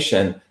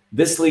inflammation,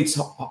 this leads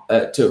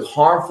to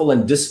harmful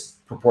and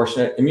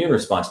disproportionate immune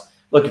response.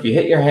 Look, if you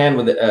hit your hand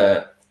with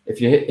if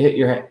you hit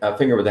your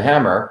finger with a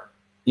hammer,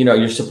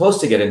 you're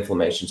supposed to get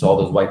inflammation. So all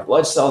those white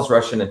blood cells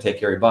rush in and take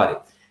care of your body.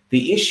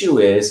 The issue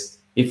is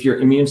if your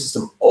immune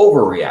system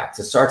overreacts,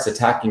 it starts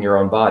attacking your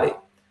own body.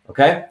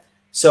 Okay.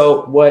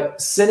 So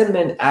what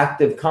cinnamon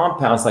active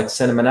compounds like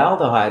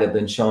cinnamonaldehyde have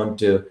been shown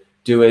to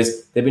do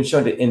is they've been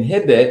shown to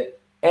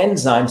inhibit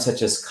enzymes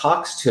such as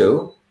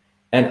COX-2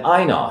 and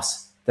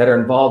INOS. that are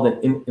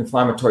involved in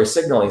inflammatory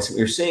signaling. So what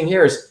you're seeing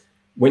here is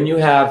when you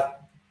have,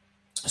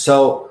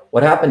 so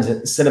what happens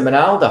is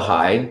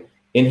cinnamonaldehyde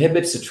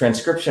inhibits the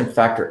transcription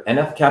factor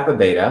NF-kappa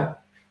beta,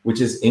 which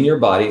is in your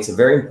body. It's a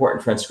very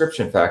important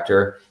transcription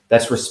factor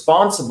that's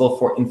responsible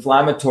for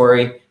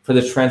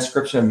the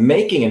transcription of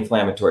making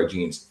inflammatory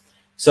genes.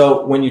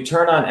 So when you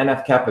turn on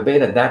NF-kappa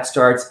beta, that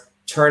starts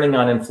turning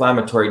on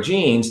inflammatory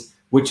genes,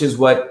 which is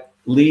what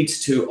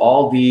leads to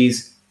all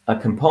these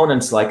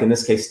components, like in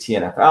this case,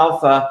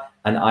 TNF-alpha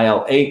and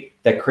IL-8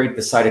 that create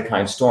the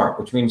cytokine storm,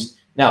 which means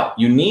now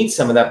you need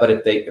some of that, but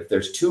if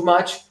there's too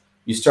much,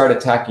 you start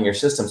attacking your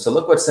system. So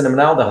look what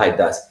cinnamonaldehyde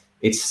does.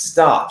 It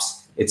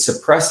stops. It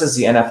suppresses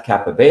the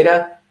NF-kappa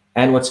beta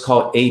and what's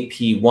called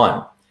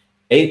AP1.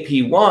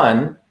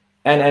 AP1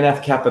 and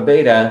NF-kappa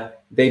beta,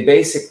 they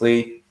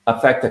basically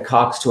affect the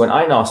COX-2 and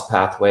INOS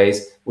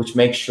pathways, which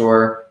make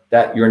sure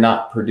that you're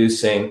not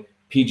producing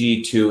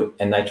PGE2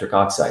 and nitric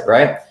oxide,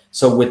 right?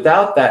 So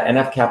without that,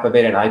 NF-kappa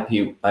beta and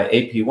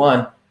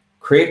AP1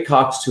 create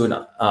COX-2 and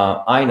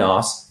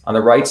INOS on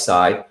the right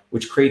side,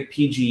 which create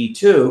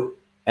PGE2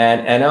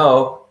 and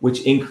NO,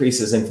 which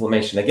increases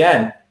inflammation.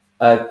 Again,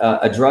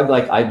 a drug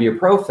like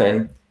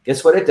ibuprofen,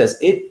 guess what it does?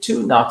 It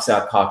too knocks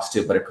out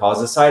COX-2, but it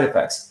causes side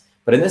effects.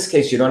 But in this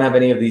case, you don't have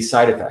any of these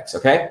side effects,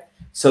 okay?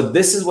 So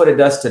this is what it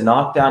does to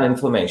knock down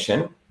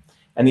inflammation.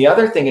 And the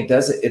other thing it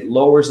does, it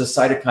lowers the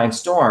cytokine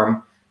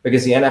storm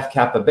because the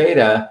NF-kappa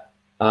beta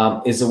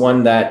is the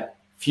one that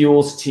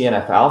fuels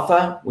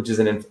TNF-alpha, which is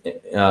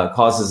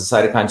causes a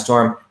cytokine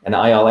storm, and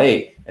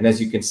IL-8. And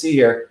as you can see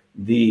here,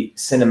 the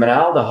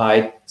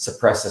cinnamonaldehyde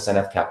suppresses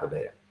NF-kappa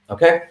beta,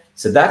 okay?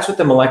 So that's what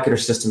the molecular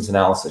systems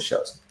analysis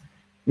shows.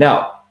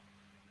 Now,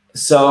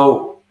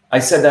 so I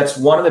said that's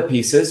one of the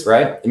pieces,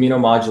 right?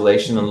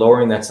 Immunomodulation and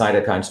lowering that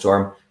cytokine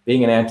storm,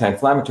 being an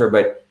anti-inflammatory,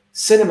 but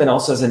cinnamon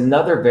also has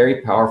another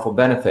very powerful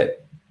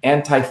benefit,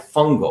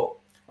 antifungal,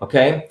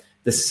 okay?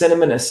 The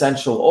cinnamon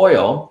essential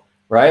oil,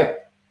 right,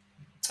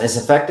 is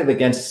effective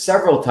against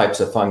several types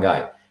of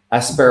fungi.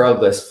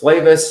 Aspergillus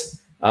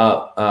flavus,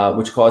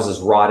 which causes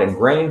rot in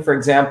grain, for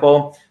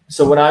example.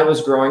 So when I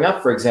was growing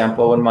up, for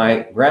example, when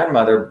my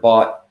grandmother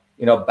bought,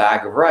 a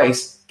bag of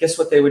rice, guess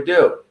what they would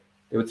do?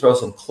 They would throw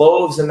some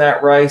cloves in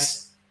that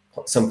rice,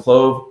 some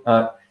clove,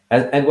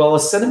 and well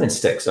as cinnamon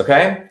sticks,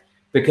 okay?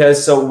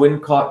 Because so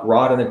wind caught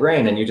rot in the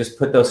grain, and you just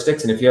put those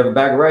sticks in. If you have a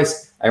bag of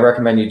rice, I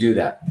recommend you do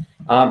that.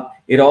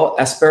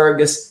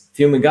 Asparagus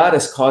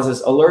fumigatus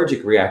causes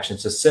allergic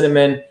reactions, so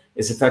cinnamon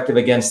is effective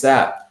against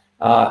that.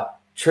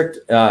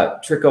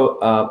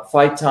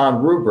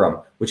 Trichophyton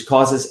rubrum, which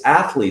causes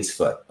athlete's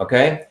foot,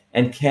 okay?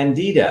 And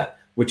candida,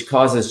 which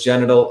causes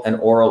genital and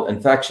oral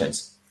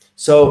infections.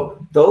 So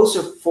those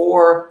are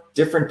 4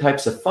 different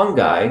types of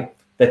fungi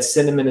that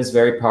cinnamon is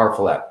very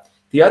powerful at.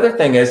 The other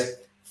thing is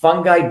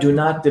fungi do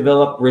not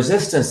develop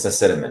resistance to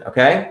cinnamon,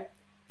 okay?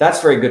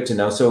 That's very good to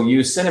know. So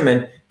use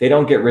cinnamon, they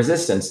don't get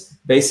resistance.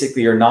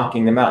 Basically, you're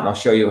knocking them out, and I'll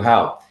show you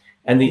how.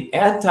 And the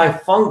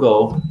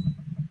antifungal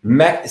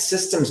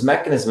systems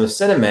mechanism of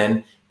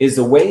cinnamon is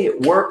the way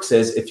it works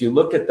is if you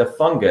look at the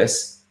fungi,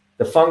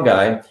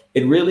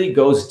 it really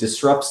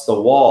disrupts the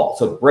wall.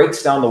 So it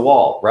breaks down the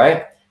wall,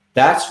 right?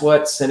 That's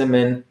what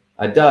cinnamon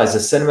does. The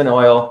cinnamon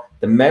oil,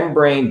 the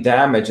membrane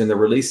damage and the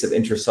release of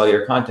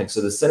intracellular content.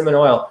 So the cinnamon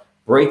oil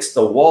breaks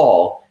the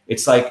wall.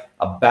 It's like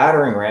a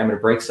battering ram, and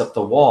it breaks up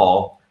the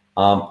wall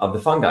of the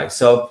fungi.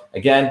 So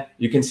again,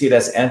 you can see it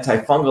as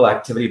antifungal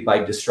activity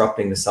by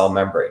disrupting the cell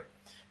membrane.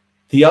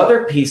 The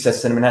other piece that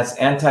cinnamon has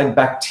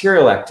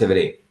antibacterial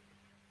activity.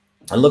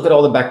 And look at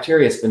all the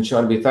bacteria it's been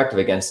shown to be effective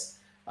against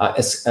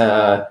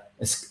Escherichia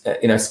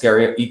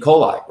E.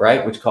 coli,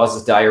 right? Which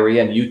causes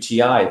diarrhea and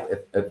UTI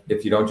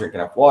if you don't drink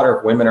enough water.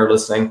 If women are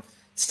listening,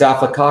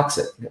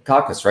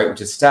 Staphylococcus, right? Which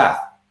is staph.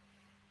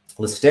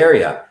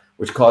 Listeria,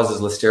 which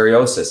causes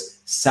listeriosis.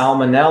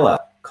 Salmonella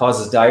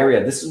causes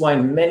diarrhea. This is why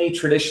in many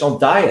traditional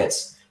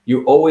diets,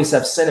 you always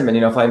have cinnamon.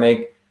 If I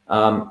make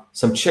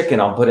some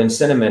chicken, I'll put in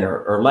cinnamon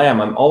or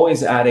lamb. I'm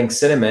always adding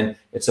cinnamon.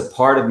 It's a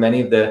part of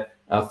many of the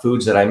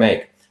foods that I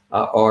make.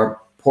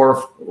 Or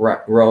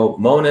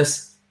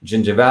Porphyromonas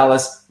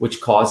gingivalis,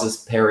 which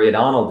causes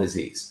periodontal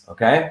disease,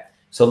 okay?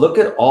 So look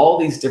at all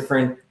these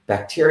different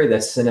bacteria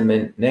that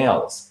cinnamon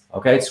nails,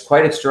 okay? It's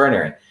quite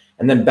extraordinary.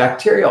 And then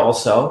bacteria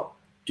also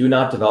do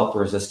not develop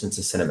resistance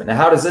to cinnamon. Now,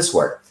 how does this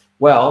work?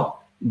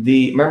 Well,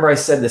 remember I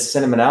said the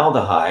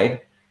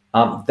cinnamonaldehyde,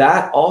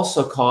 that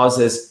also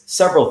causes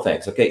several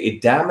things, okay?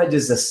 It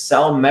damages the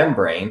cell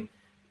membrane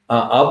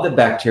of the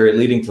bacteria,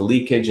 leading to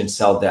leakage and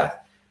cell death.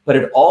 But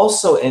it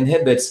also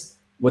inhibits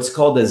what's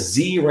called the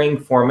Z-ring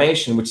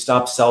formation, which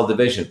stops cell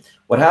division.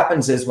 What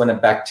happens is when a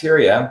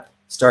bacteria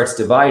starts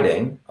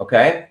dividing,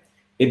 okay,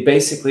 it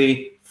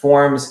basically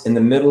forms in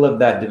the middle of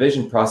that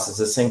division process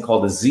this thing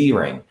called a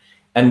Z-ring.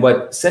 And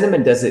what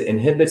cinnamon does, it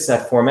inhibits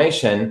that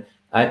formation,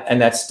 and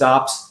that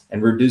stops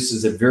and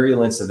reduces the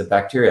virulence of the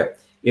bacteria.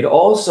 It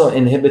also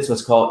inhibits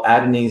what's called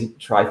adenine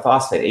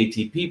triphosphate,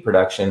 ATP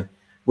production,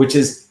 which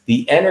is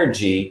the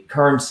energy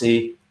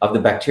currency of the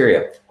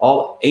bacteria.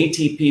 All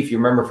ATP, if you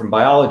remember from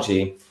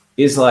biology,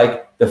 is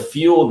like the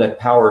fuel that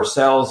powers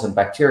cells and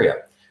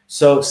bacteria.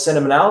 So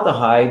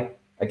cinnamonaldehyde,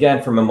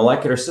 again, from a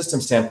molecular system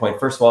standpoint,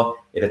 first of all,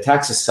 it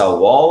attacks the cell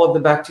wall of the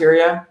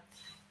bacteria.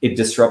 It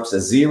disrupts the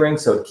Z ring,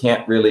 so it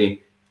can't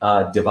really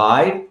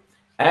divide.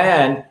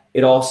 And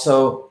it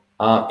also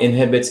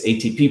inhibits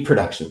ATP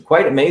production.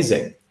 Quite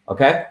amazing,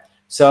 okay?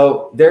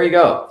 So there you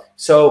go.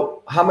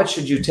 So how much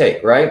should you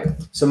take, right?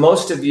 So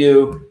most of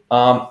you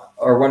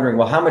are wondering,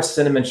 well, how much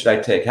cinnamon should I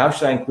take? How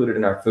should I include it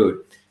in our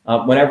food?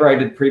 Whenever I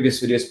did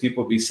previous videos,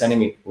 people would be sending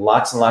me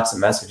lots and lots of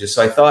messages.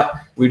 So I thought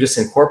we just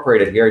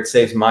incorporate it here. It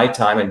saves my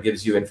time and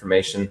gives you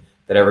information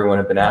that everyone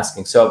had been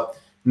asking. So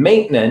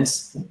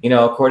maintenance,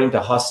 according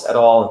to Huss et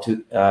al.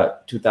 In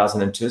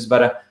 2002, is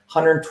about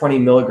 120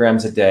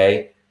 milligrams a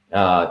day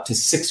to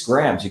 6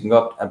 grams. You can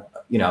go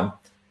up,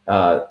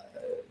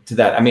 to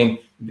that. I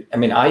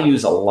mean, I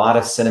use a lot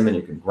of cinnamon.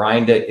 You can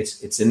grind it.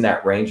 It's in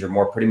that range or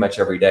more pretty much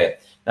every day.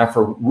 Now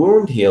for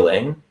wound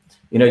healing,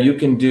 you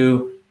can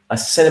do a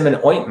cinnamon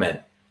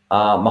ointment.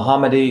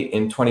 Mohammadi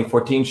in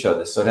 2014 showed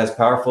this. So it has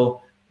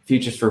powerful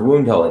features for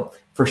wound healing.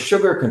 For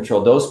sugar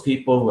control, those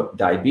people who have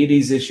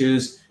diabetes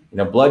issues,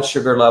 blood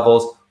sugar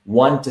levels,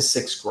 1 to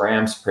 6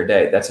 grams per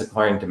day. That's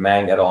according to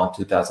Mang et al. In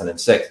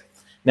 2006.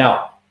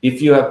 Now,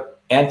 if you have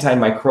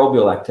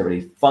antimicrobial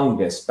activity,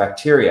 fungus,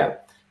 bacteria,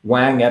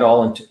 Wang et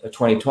al. In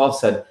 2012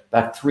 said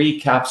about 3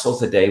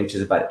 capsules a day, which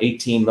is about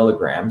 18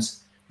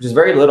 milligrams, which is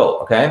very little,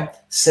 okay?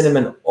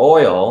 Cinnamon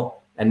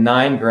oil and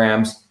 9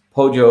 grams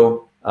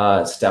pojo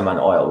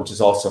stemon oil, which is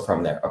also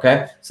from there,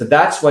 okay? So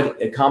that's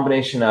what a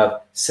combination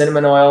of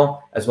cinnamon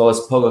oil as well as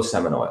pogo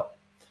stemon oil.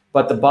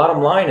 But the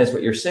bottom line is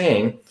what you're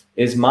seeing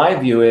is my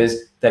view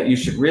is that you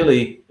should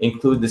really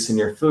include this in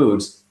your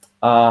foods.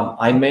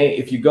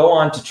 If you go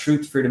on to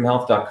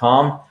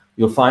truthfreedomhealth.com,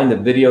 you'll find the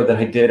video that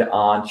I did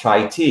on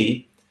chai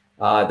tea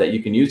that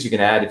you can use. You can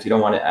add, if you don't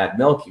want to add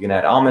milk, you can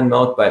add almond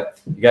milk, but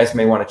you guys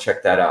may want to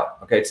check that out.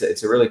 Okay,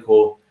 it's a really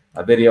cool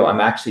video.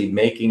 I'm actually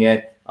making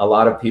it. A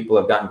lot of people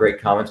have gotten great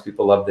comments.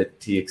 People love the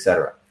tea,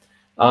 etc.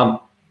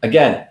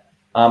 Again,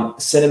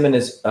 cinnamon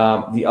is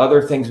the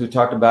other things we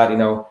talked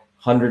about,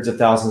 hundreds of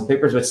thousands of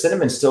papers, but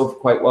cinnamon is still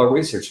quite well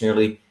researched,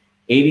 nearly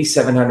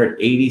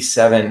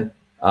 8,787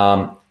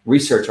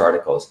 research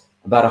articles,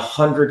 about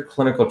 100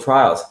 clinical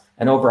trials,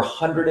 and over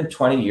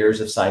 120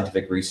 years of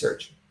scientific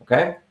research,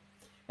 okay?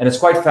 And it's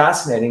quite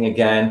fascinating,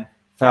 again,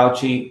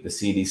 Fauci, the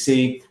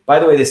CDC. By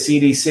the way, the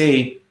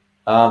CDC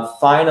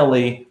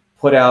finally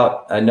put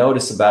out a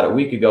notice about a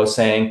week ago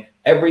saying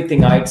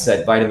everything I'd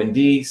said, vitamin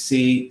D,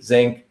 C,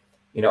 zinc,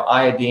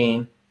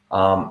 iodine,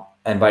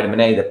 and vitamin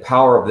A, the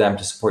power of them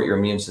to support your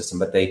immune system.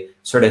 But they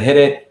sort of hid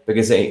it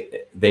because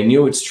they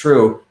knew it's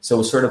true. So it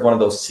was sort of one of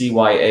those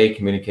CYA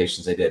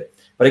communications they did.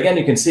 But again,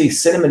 you can see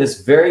cinnamon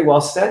is very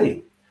well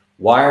studied.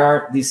 Why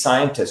aren't these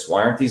scientists,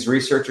 why aren't these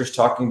researchers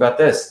talking about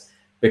this?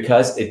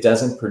 Because it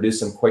doesn't produce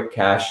some quick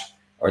cash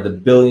or the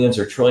billions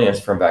or trillions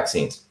from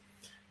vaccines.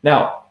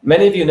 Now,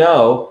 many of you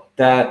know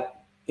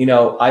that,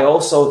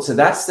 so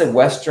that's the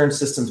Western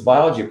systems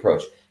biology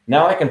approach.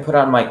 Now I can put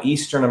on my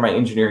Eastern and my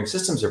engineering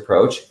systems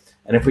approach.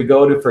 And if we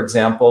go to, for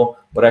example,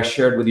 what I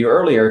shared with you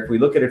earlier, if we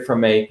look at it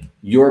from a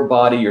your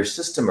body, your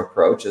system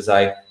approach, as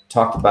I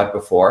talked about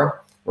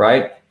before,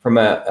 right? From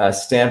a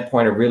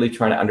standpoint of really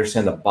trying to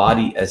understand the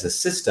body as a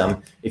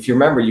system. If you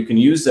remember, you can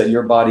use the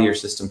your body, your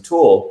system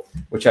tool,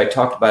 which I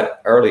talked about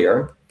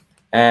earlier.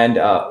 And,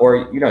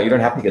 or, you don't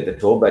have to get the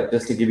tool, but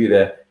just to give you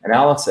the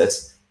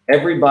analysis,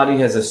 everybody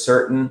has a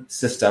certain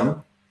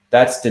system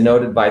that's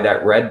denoted by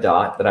that red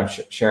dot that I'm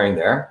sharing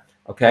there,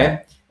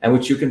 okay? And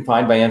which you can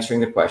find by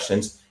answering the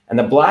questions. And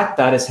the black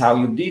dot is how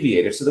you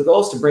deviate it. So the goal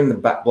is to bring the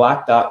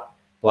black dot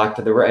black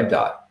to the red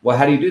dot. Well,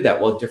 how do you do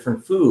that? Well,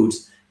 different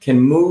foods can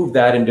move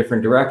that in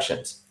different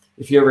directions.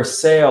 If you ever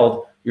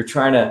sailed, you're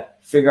trying to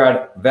figure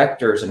out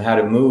vectors and how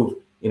to move,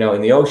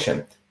 in the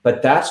ocean.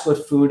 But that's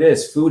what food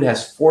is. Food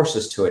has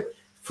forces to it.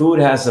 Food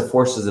has the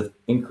forces of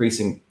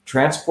increasing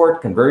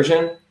transport,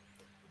 conversion,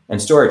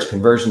 and storage.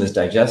 Conversion is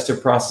digestive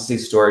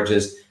processes. Storage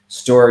is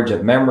storage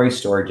of memory,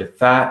 storage of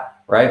fat,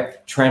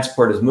 right?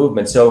 Transport is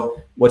movement.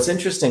 So what's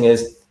interesting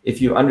is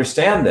if you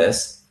understand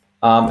this,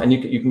 and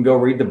you can go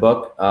read the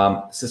book,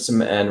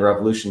 System and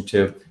Revolution,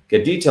 to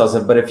get details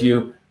of it. But if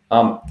you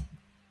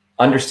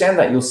understand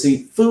that, you'll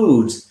see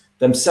foods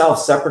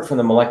themselves, separate from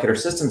the molecular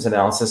systems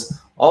analysis,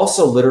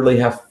 also literally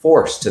have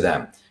force to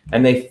them.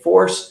 And they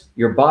force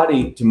your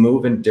body to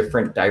move in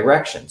different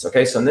directions.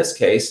 Okay, so in this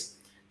case,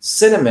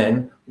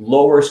 cinnamon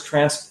lowers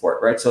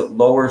transport, right? So it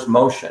lowers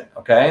motion,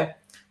 okay,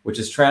 which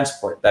is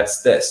transport.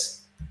 That's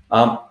this.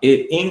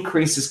 It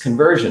increases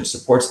conversion,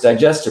 supports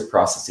digestive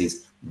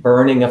processes,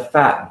 burning of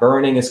fat.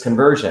 Burning is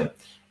conversion.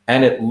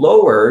 And it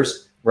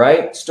lowers,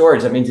 right,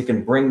 storage. That means it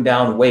can bring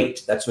down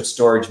weight. That's what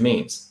storage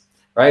means,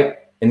 right?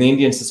 In the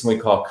Indian system, we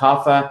call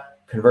kapha.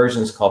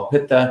 Conversion is called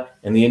pitta.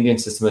 In the Indian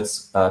system,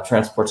 it's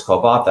transport's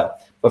called vata.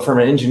 But from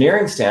an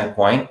engineering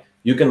standpoint,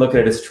 you can look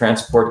at it as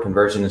transport,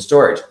 conversion, and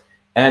storage.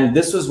 And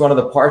this was one of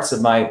the parts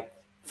of my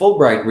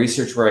Fulbright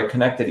research where I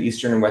connected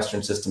Eastern and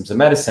Western systems of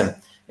medicine.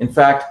 In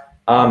fact,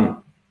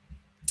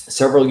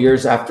 several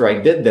years after I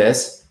did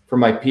this, for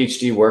my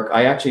PhD work,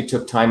 I actually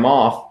took time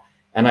off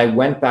and I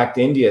went back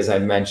to India, as I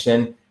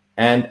mentioned,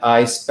 and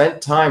I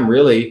spent time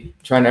really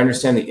trying to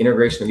understand the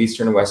integration of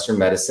Eastern and Western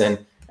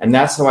medicine. And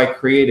that's how I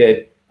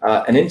created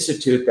an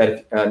institute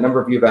that a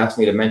number of you have asked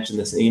me to mention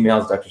this in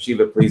emails. Dr.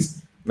 Shiva,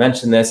 please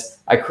mention this.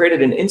 I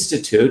created an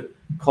institute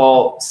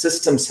called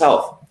Systems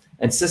Health.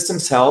 And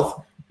Systems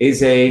Health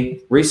is a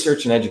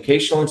research and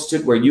educational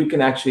institute where you can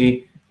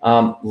actually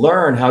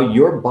learn how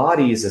your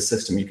body is a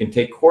system. You can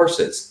take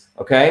courses,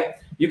 okay?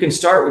 You can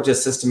start with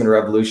just System and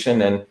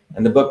Revolution and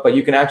the book, but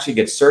you can actually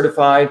get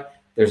certified.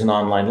 There's an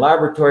online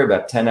laboratory,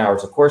 about 10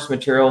 hours of course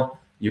material.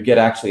 You get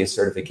actually a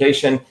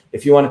certification.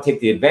 If you want to take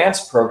the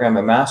advanced program,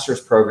 a master's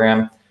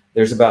program,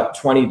 there's about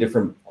 20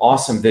 different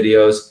awesome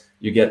videos.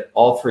 You get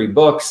all 3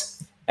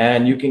 books,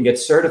 and you can get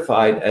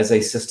certified as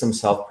a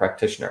Systems Health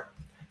practitioner.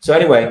 So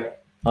anyway,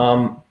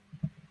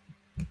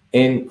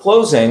 in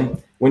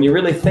closing, when you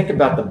really think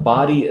about the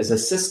body as a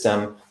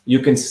system, you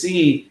can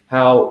see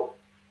how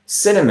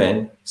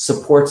cinnamon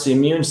supports the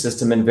immune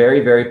system in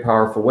very, very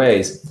powerful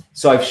ways.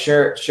 So I've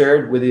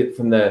shared with you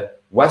from the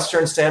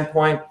Western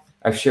standpoint.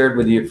 I've shared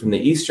with you from the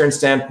Eastern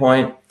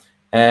standpoint.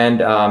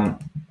 And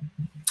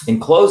in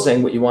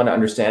closing, what you want to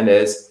understand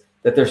is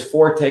that there's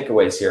 4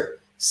 takeaways here.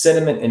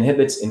 Cinnamon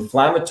inhibits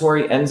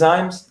inflammatory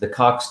enzymes, the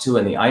COX-2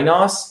 and the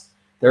INOS,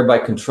 thereby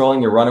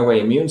controlling your runaway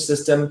immune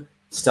system,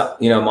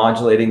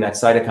 modulating that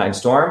cytokine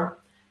storm.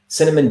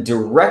 Cinnamon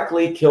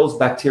directly kills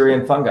bacteria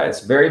and fungi.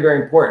 It's very,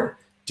 very important.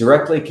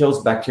 Directly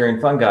kills bacteria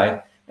and fungi.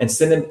 And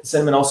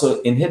cinnamon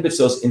also inhibits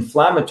those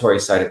inflammatory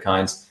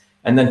cytokines.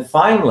 And then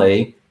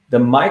finally, the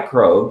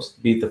microbes,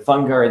 be it the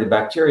fungi or the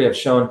bacteria, have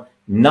shown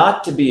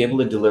not to be able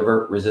to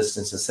deliver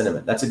resistance to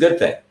cinnamon. That's a good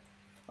thing,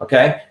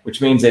 okay?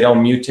 Which means they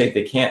don't mutate,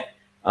 they can't.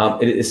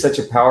 It is such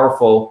a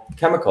powerful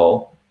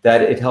chemical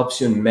that it helps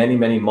you in many,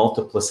 many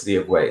multiplicity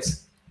of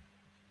ways.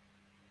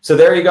 So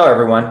there you go,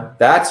 everyone.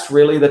 That's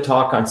really the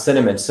talk on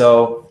cinnamon.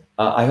 So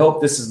I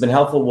hope this has been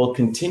helpful. We'll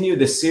continue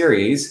the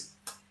series.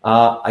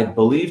 I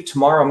believe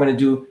tomorrow I'm going to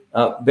do,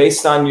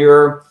 based on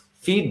your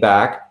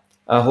feedback,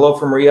 hello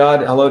from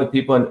Riyadh, hello to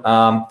people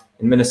in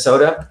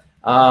Minnesota.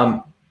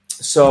 I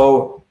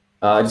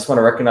just want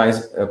to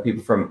recognize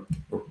people from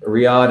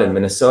Riyadh and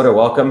Minnesota.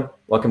 Welcome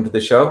to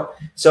the show.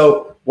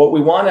 So what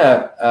we want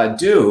to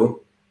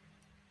do,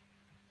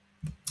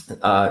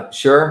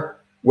 sure.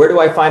 Where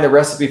do I find the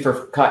recipe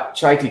for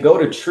chai tea? Go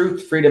to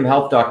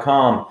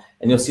truthfreedomhealth.com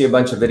and you'll see a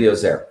bunch of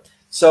videos there.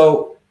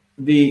 So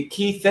the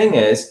key thing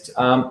is,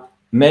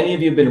 many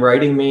of you have been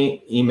writing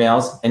me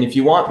emails, and if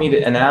you want me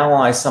to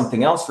analyze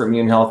something else for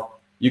immune health,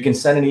 you can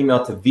send an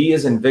email to V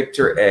as in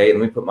Victor A.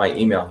 Let me put my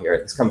email here.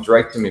 This comes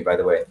right to me, by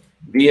the way.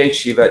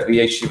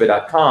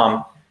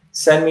 vhshiva@vhshiva.com.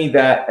 Send me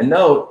a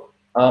note.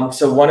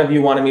 So one of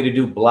you wanted me to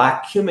do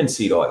black cumin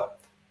seed oil.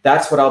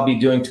 That's what I'll be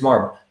doing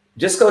tomorrow.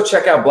 Just go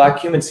check out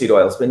black cumin seed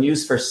oil. It's been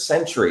used for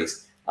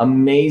centuries.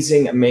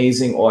 Amazing,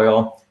 amazing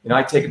oil.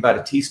 I take about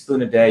a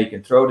teaspoon a day. You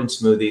can throw it in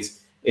smoothies.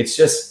 It's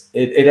just,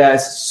 it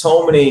has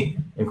so many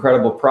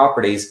incredible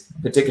properties,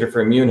 particularly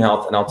for immune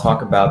health, and I'll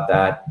talk about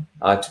that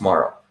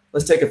tomorrow.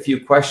 Let's take a few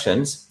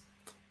questions.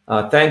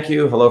 Thank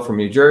you. Hello from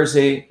New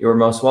Jersey. You're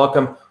most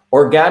welcome.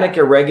 Organic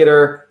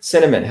irregular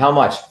cinnamon, how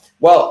much?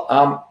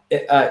 Well,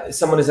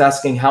 someone is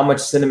asking how much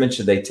cinnamon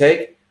should they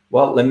take?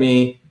 Well, let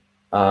me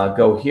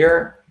go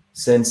here.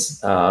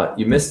 Since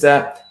you missed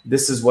that,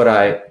 this is what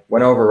I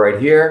went over right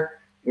here.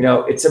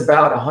 It's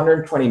about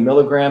 120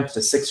 milligrams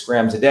to 6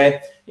 grams a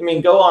day.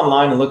 Go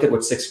online and look at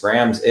what 6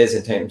 grams is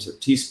in terms of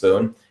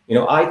teaspoon.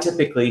 I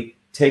typically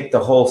take the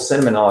whole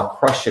cinnamon, I'll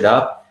crush it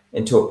up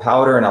into a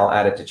powder, and I'll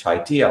add it to chai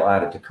tea, I'll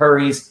add it to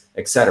curries,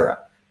 etc.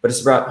 But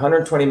it's about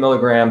 120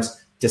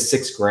 milligrams to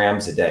 6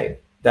 grams a day.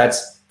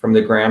 That's from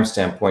the gram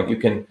standpoint. You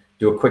can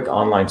do a quick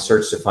online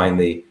search to find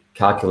the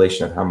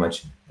calculation of how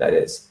much that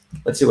is.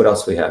 Let's see what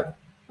else we have.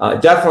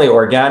 Definitely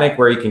organic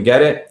where you can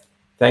get it.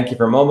 Thank you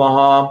from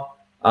Omaha.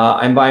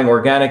 I'm buying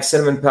organic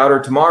cinnamon powder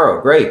tomorrow.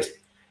 Great.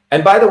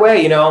 And by the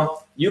way,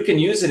 you can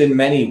use it in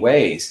many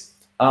ways.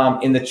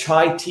 In the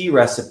chai tea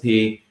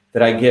recipe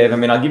that I give,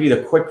 I'll give you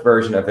the quick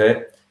version of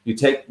it. You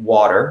take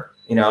water,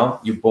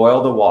 you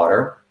boil the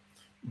water.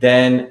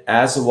 Then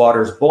as the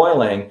water is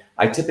boiling,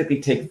 I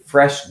typically take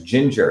fresh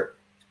ginger,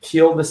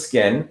 peel the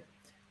skin,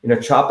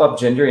 chop up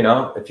ginger.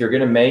 If you're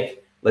going to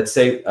make, let's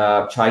say,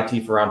 chai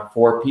tea for around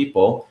 4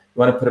 people, you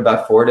want to put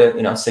about 4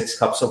 to 6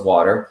 cups of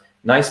water.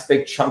 Nice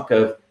big chunk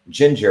of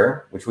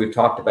ginger, which we've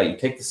talked about. You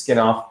take the skin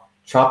off,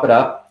 chop it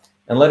up,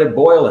 and let it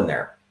boil in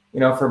there,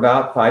 for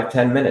about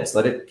 5-10 minutes.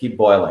 Let it keep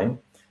boiling.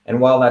 And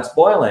while that's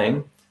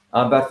boiling,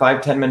 about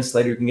 5-10 minutes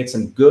later, you can get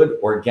some good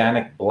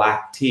organic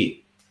black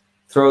tea.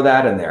 Throw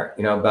that in there,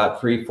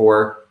 about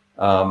 3-4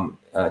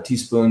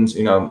 teaspoons,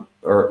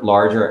 or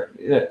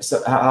larger,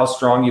 so how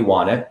strong you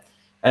want it.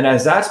 And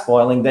as that's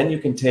boiling, then you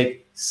can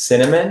take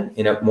cinnamon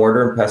in a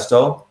mortar and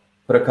pestle,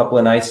 put a couple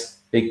of nice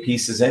big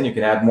pieces in. You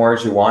can add more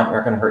as you want. You're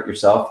not going to hurt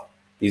yourself.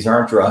 These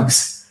aren't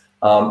drugs.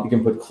 You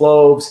can put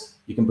cloves.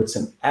 You can put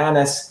some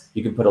anise.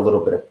 You can put a little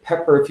bit of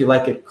pepper if you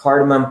like it,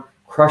 cardamom,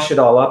 crush it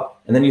all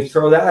up, and then you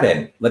throw that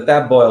in. Let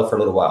that boil for a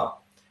little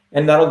while.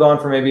 and that'll go on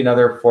for maybe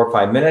another 4 or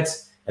 5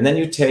 minutes. And then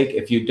you take,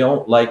 if you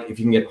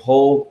can get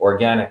whole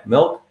organic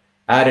milk,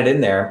 add it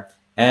in there.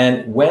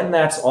 And when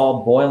that's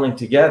all boiling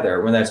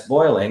together, when that's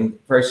boiling,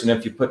 first,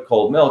 if you put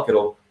cold milk,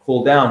 it'll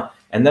cool down,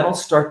 and then it'll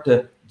start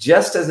to,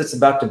 just as it's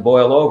about to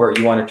boil over,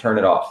 you want to turn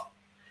it off.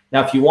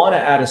 Now, if you want to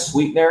add a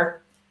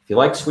sweetener, if you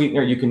like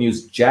sweetener, you can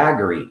use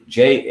Jaggery,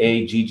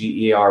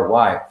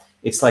 Jaggery.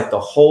 It's like the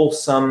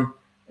wholesome,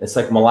 it's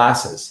like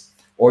molasses.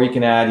 Or you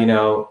can add,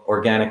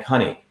 organic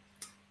honey.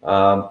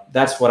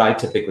 That's what I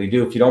typically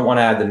do. If you don't want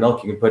to add the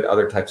milk, you can put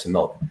other types of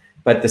milk.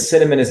 But the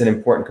cinnamon is an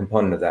important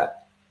component of that.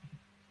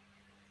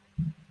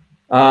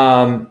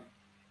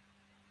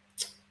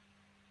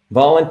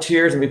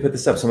 Volunteers, let me put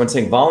this up. Someone's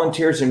saying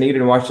volunteers are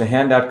needed in Washington to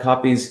hand out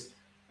copies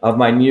of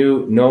my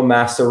new no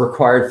mask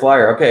required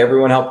flyer. Okay,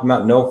 everyone help him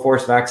out. No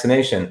forced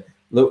vaccination.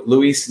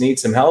 Luis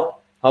needs some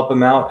help. Help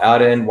him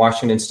out in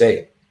Washington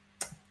State.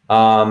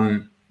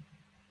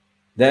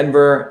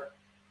 Denver.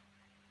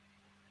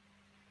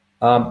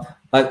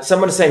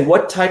 Someone is saying,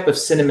 what type of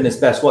cinnamon is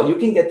best? Well, you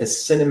can get the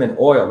cinnamon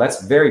oil.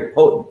 That's very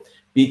potent.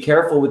 Be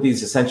careful with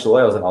these essential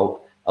oils. And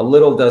a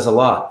little does a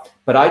lot.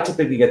 But I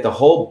typically get the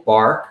whole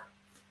bark,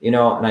 and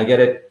I get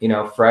it,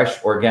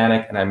 fresh,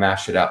 organic, and I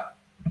mash it up.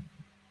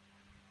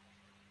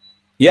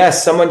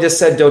 Yes, someone just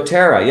said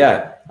doTERRA.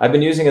 Yeah, I've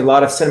been using a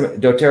lot of cinnamon.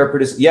 doTERRA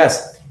produces.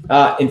 Yes,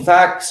 in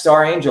fact,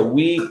 Star Angel,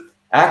 doTERRA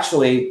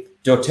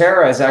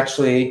is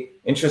actually,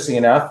 interesting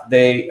enough,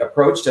 they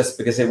approached us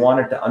because they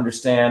wanted to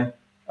understand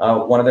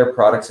one of their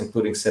products,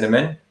 including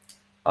cinnamon.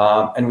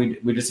 And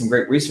we did some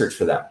great research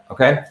for them.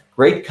 Okay,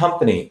 great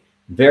company,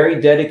 very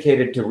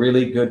dedicated to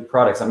really good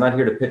products. I'm not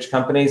here to pitch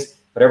companies,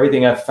 but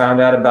everything I've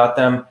found out about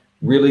them,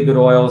 really good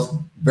oils,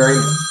 very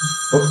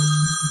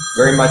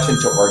much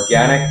into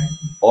organic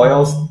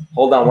oils.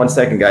 Hold on one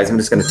second, guys. I'm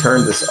just going to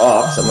turn this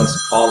off. Someone's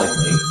calling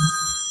me.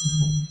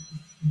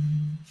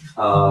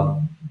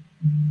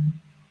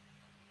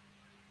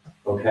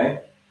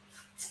 Okay.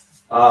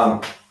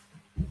 All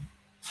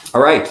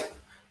right.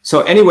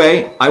 So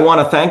anyway, I want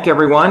to thank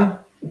everyone.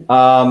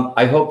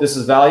 I hope this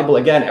is valuable.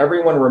 Again,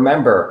 everyone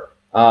remember,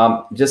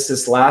 just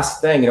this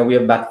last thing, we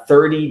have about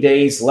 30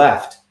 days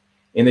left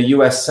in the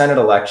U.S. Senate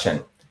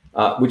election,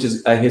 which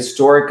is a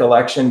historic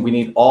election. We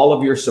need all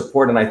of your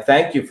support, and I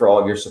thank you for all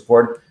of your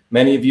support.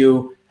 Many of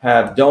you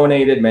have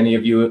donated. Many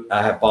of you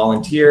have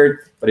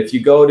volunteered. But if you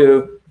go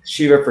to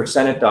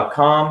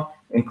shivaforsenate.com,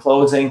 in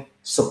closing,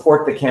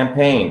 support the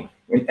campaign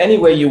in any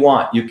way you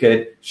want. You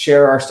could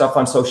share our stuff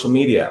on social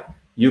media.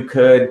 You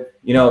could,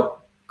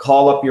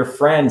 call up your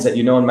friends that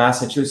in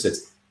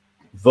Massachusetts.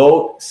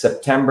 Vote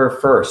September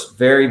 1st.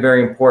 Very,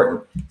 very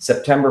important.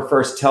 September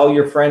 1st, tell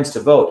your friends to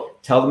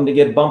vote. Tell them to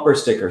get bumper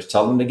stickers.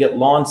 Tell them to get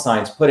lawn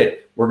signs. We're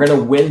going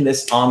to win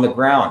this on the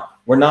ground.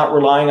 We're not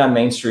relying on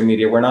mainstream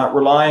media. We're not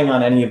relying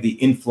on any of the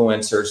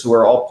influencers who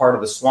are all part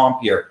of the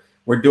swamp here.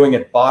 We're doing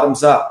it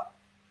bottoms up.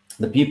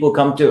 The people who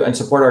come to and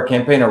support our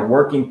campaign are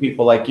working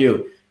people like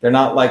you. They're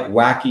not like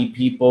wacky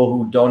people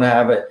who don't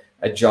have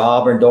a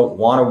job or don't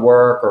want to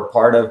work or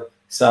part of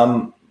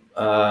some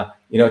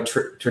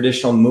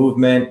traditional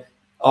movement.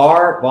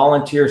 Our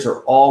volunteers are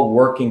all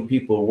working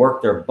people who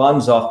work their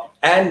buns off,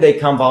 and they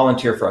come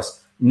volunteer for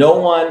us. No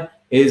one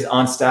is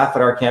on staff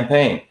at our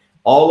campaign.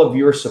 All of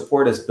your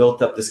support has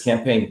built up this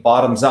campaign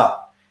bottoms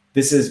up.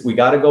 We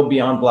got to go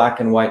beyond black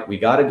and white. We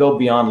got to go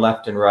beyond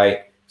left and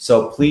right.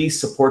 So please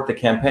support the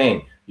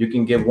campaign. You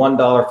can give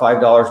 $1,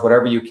 $5,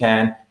 whatever you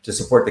can to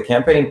support the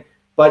campaign.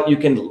 But you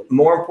can,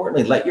 more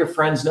importantly, let your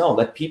friends know.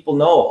 Let people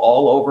know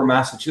all over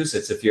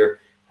Massachusetts. If you're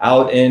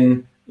out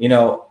in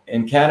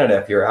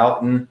Canada, if you're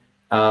out in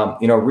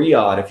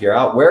Riyadh, if you're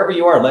out wherever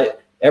you are,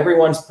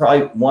 everyone's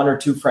probably 1 or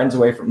 2 friends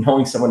away from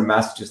knowing someone in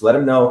Massachusetts. Let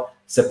them know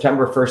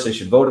September 1st they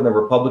should vote in the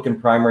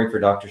Republican primary for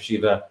Dr.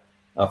 Shiva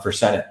for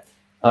Senate.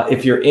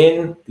 If you're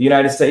in the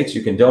United States,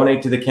 you can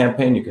donate to the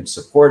campaign. You can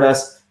support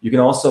us. You can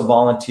also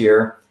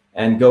volunteer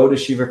and go to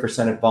Shiva for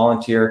Senate,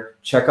 volunteer,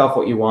 check off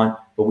what you want,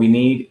 but we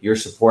need your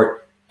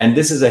support. And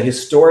this is a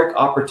historic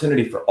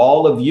opportunity for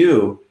all of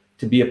you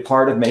to be a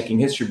part of making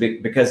history,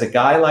 because a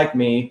guy like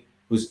me,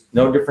 who's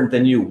no different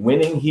than you,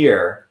 winning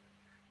here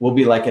will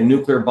be like a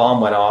nuclear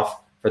bomb went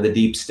off for the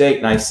deep state.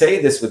 And I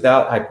say this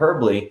without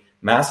hyperbole.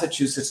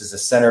 Massachusetts is the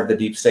center of the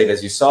deep state.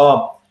 As you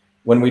saw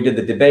when we did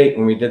the debate,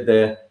 when we did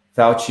the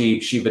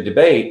Fauci-Shiva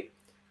debate,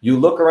 you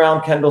look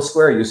around Kendall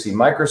Square, you see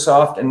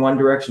Microsoft in one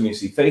direction, you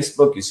see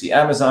Facebook, you see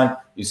Amazon,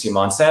 you see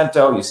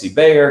Monsanto, you see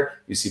Bayer,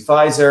 you see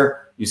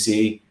Pfizer, you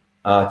see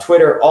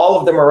Twitter. All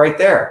of them are right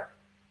there.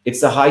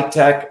 It's the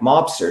high-tech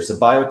mobsters, the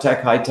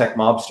biotech high-tech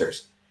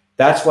mobsters.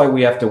 That's why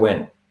we have to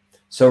win.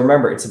 So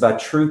remember, it's about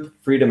truth,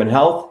 freedom, and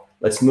health.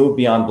 Let's move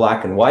beyond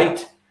black and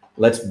white.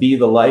 Let's be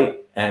the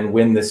light and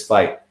win this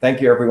fight.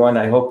 Thank you, everyone.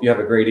 I hope you have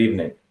a great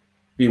evening.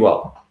 Be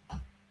well.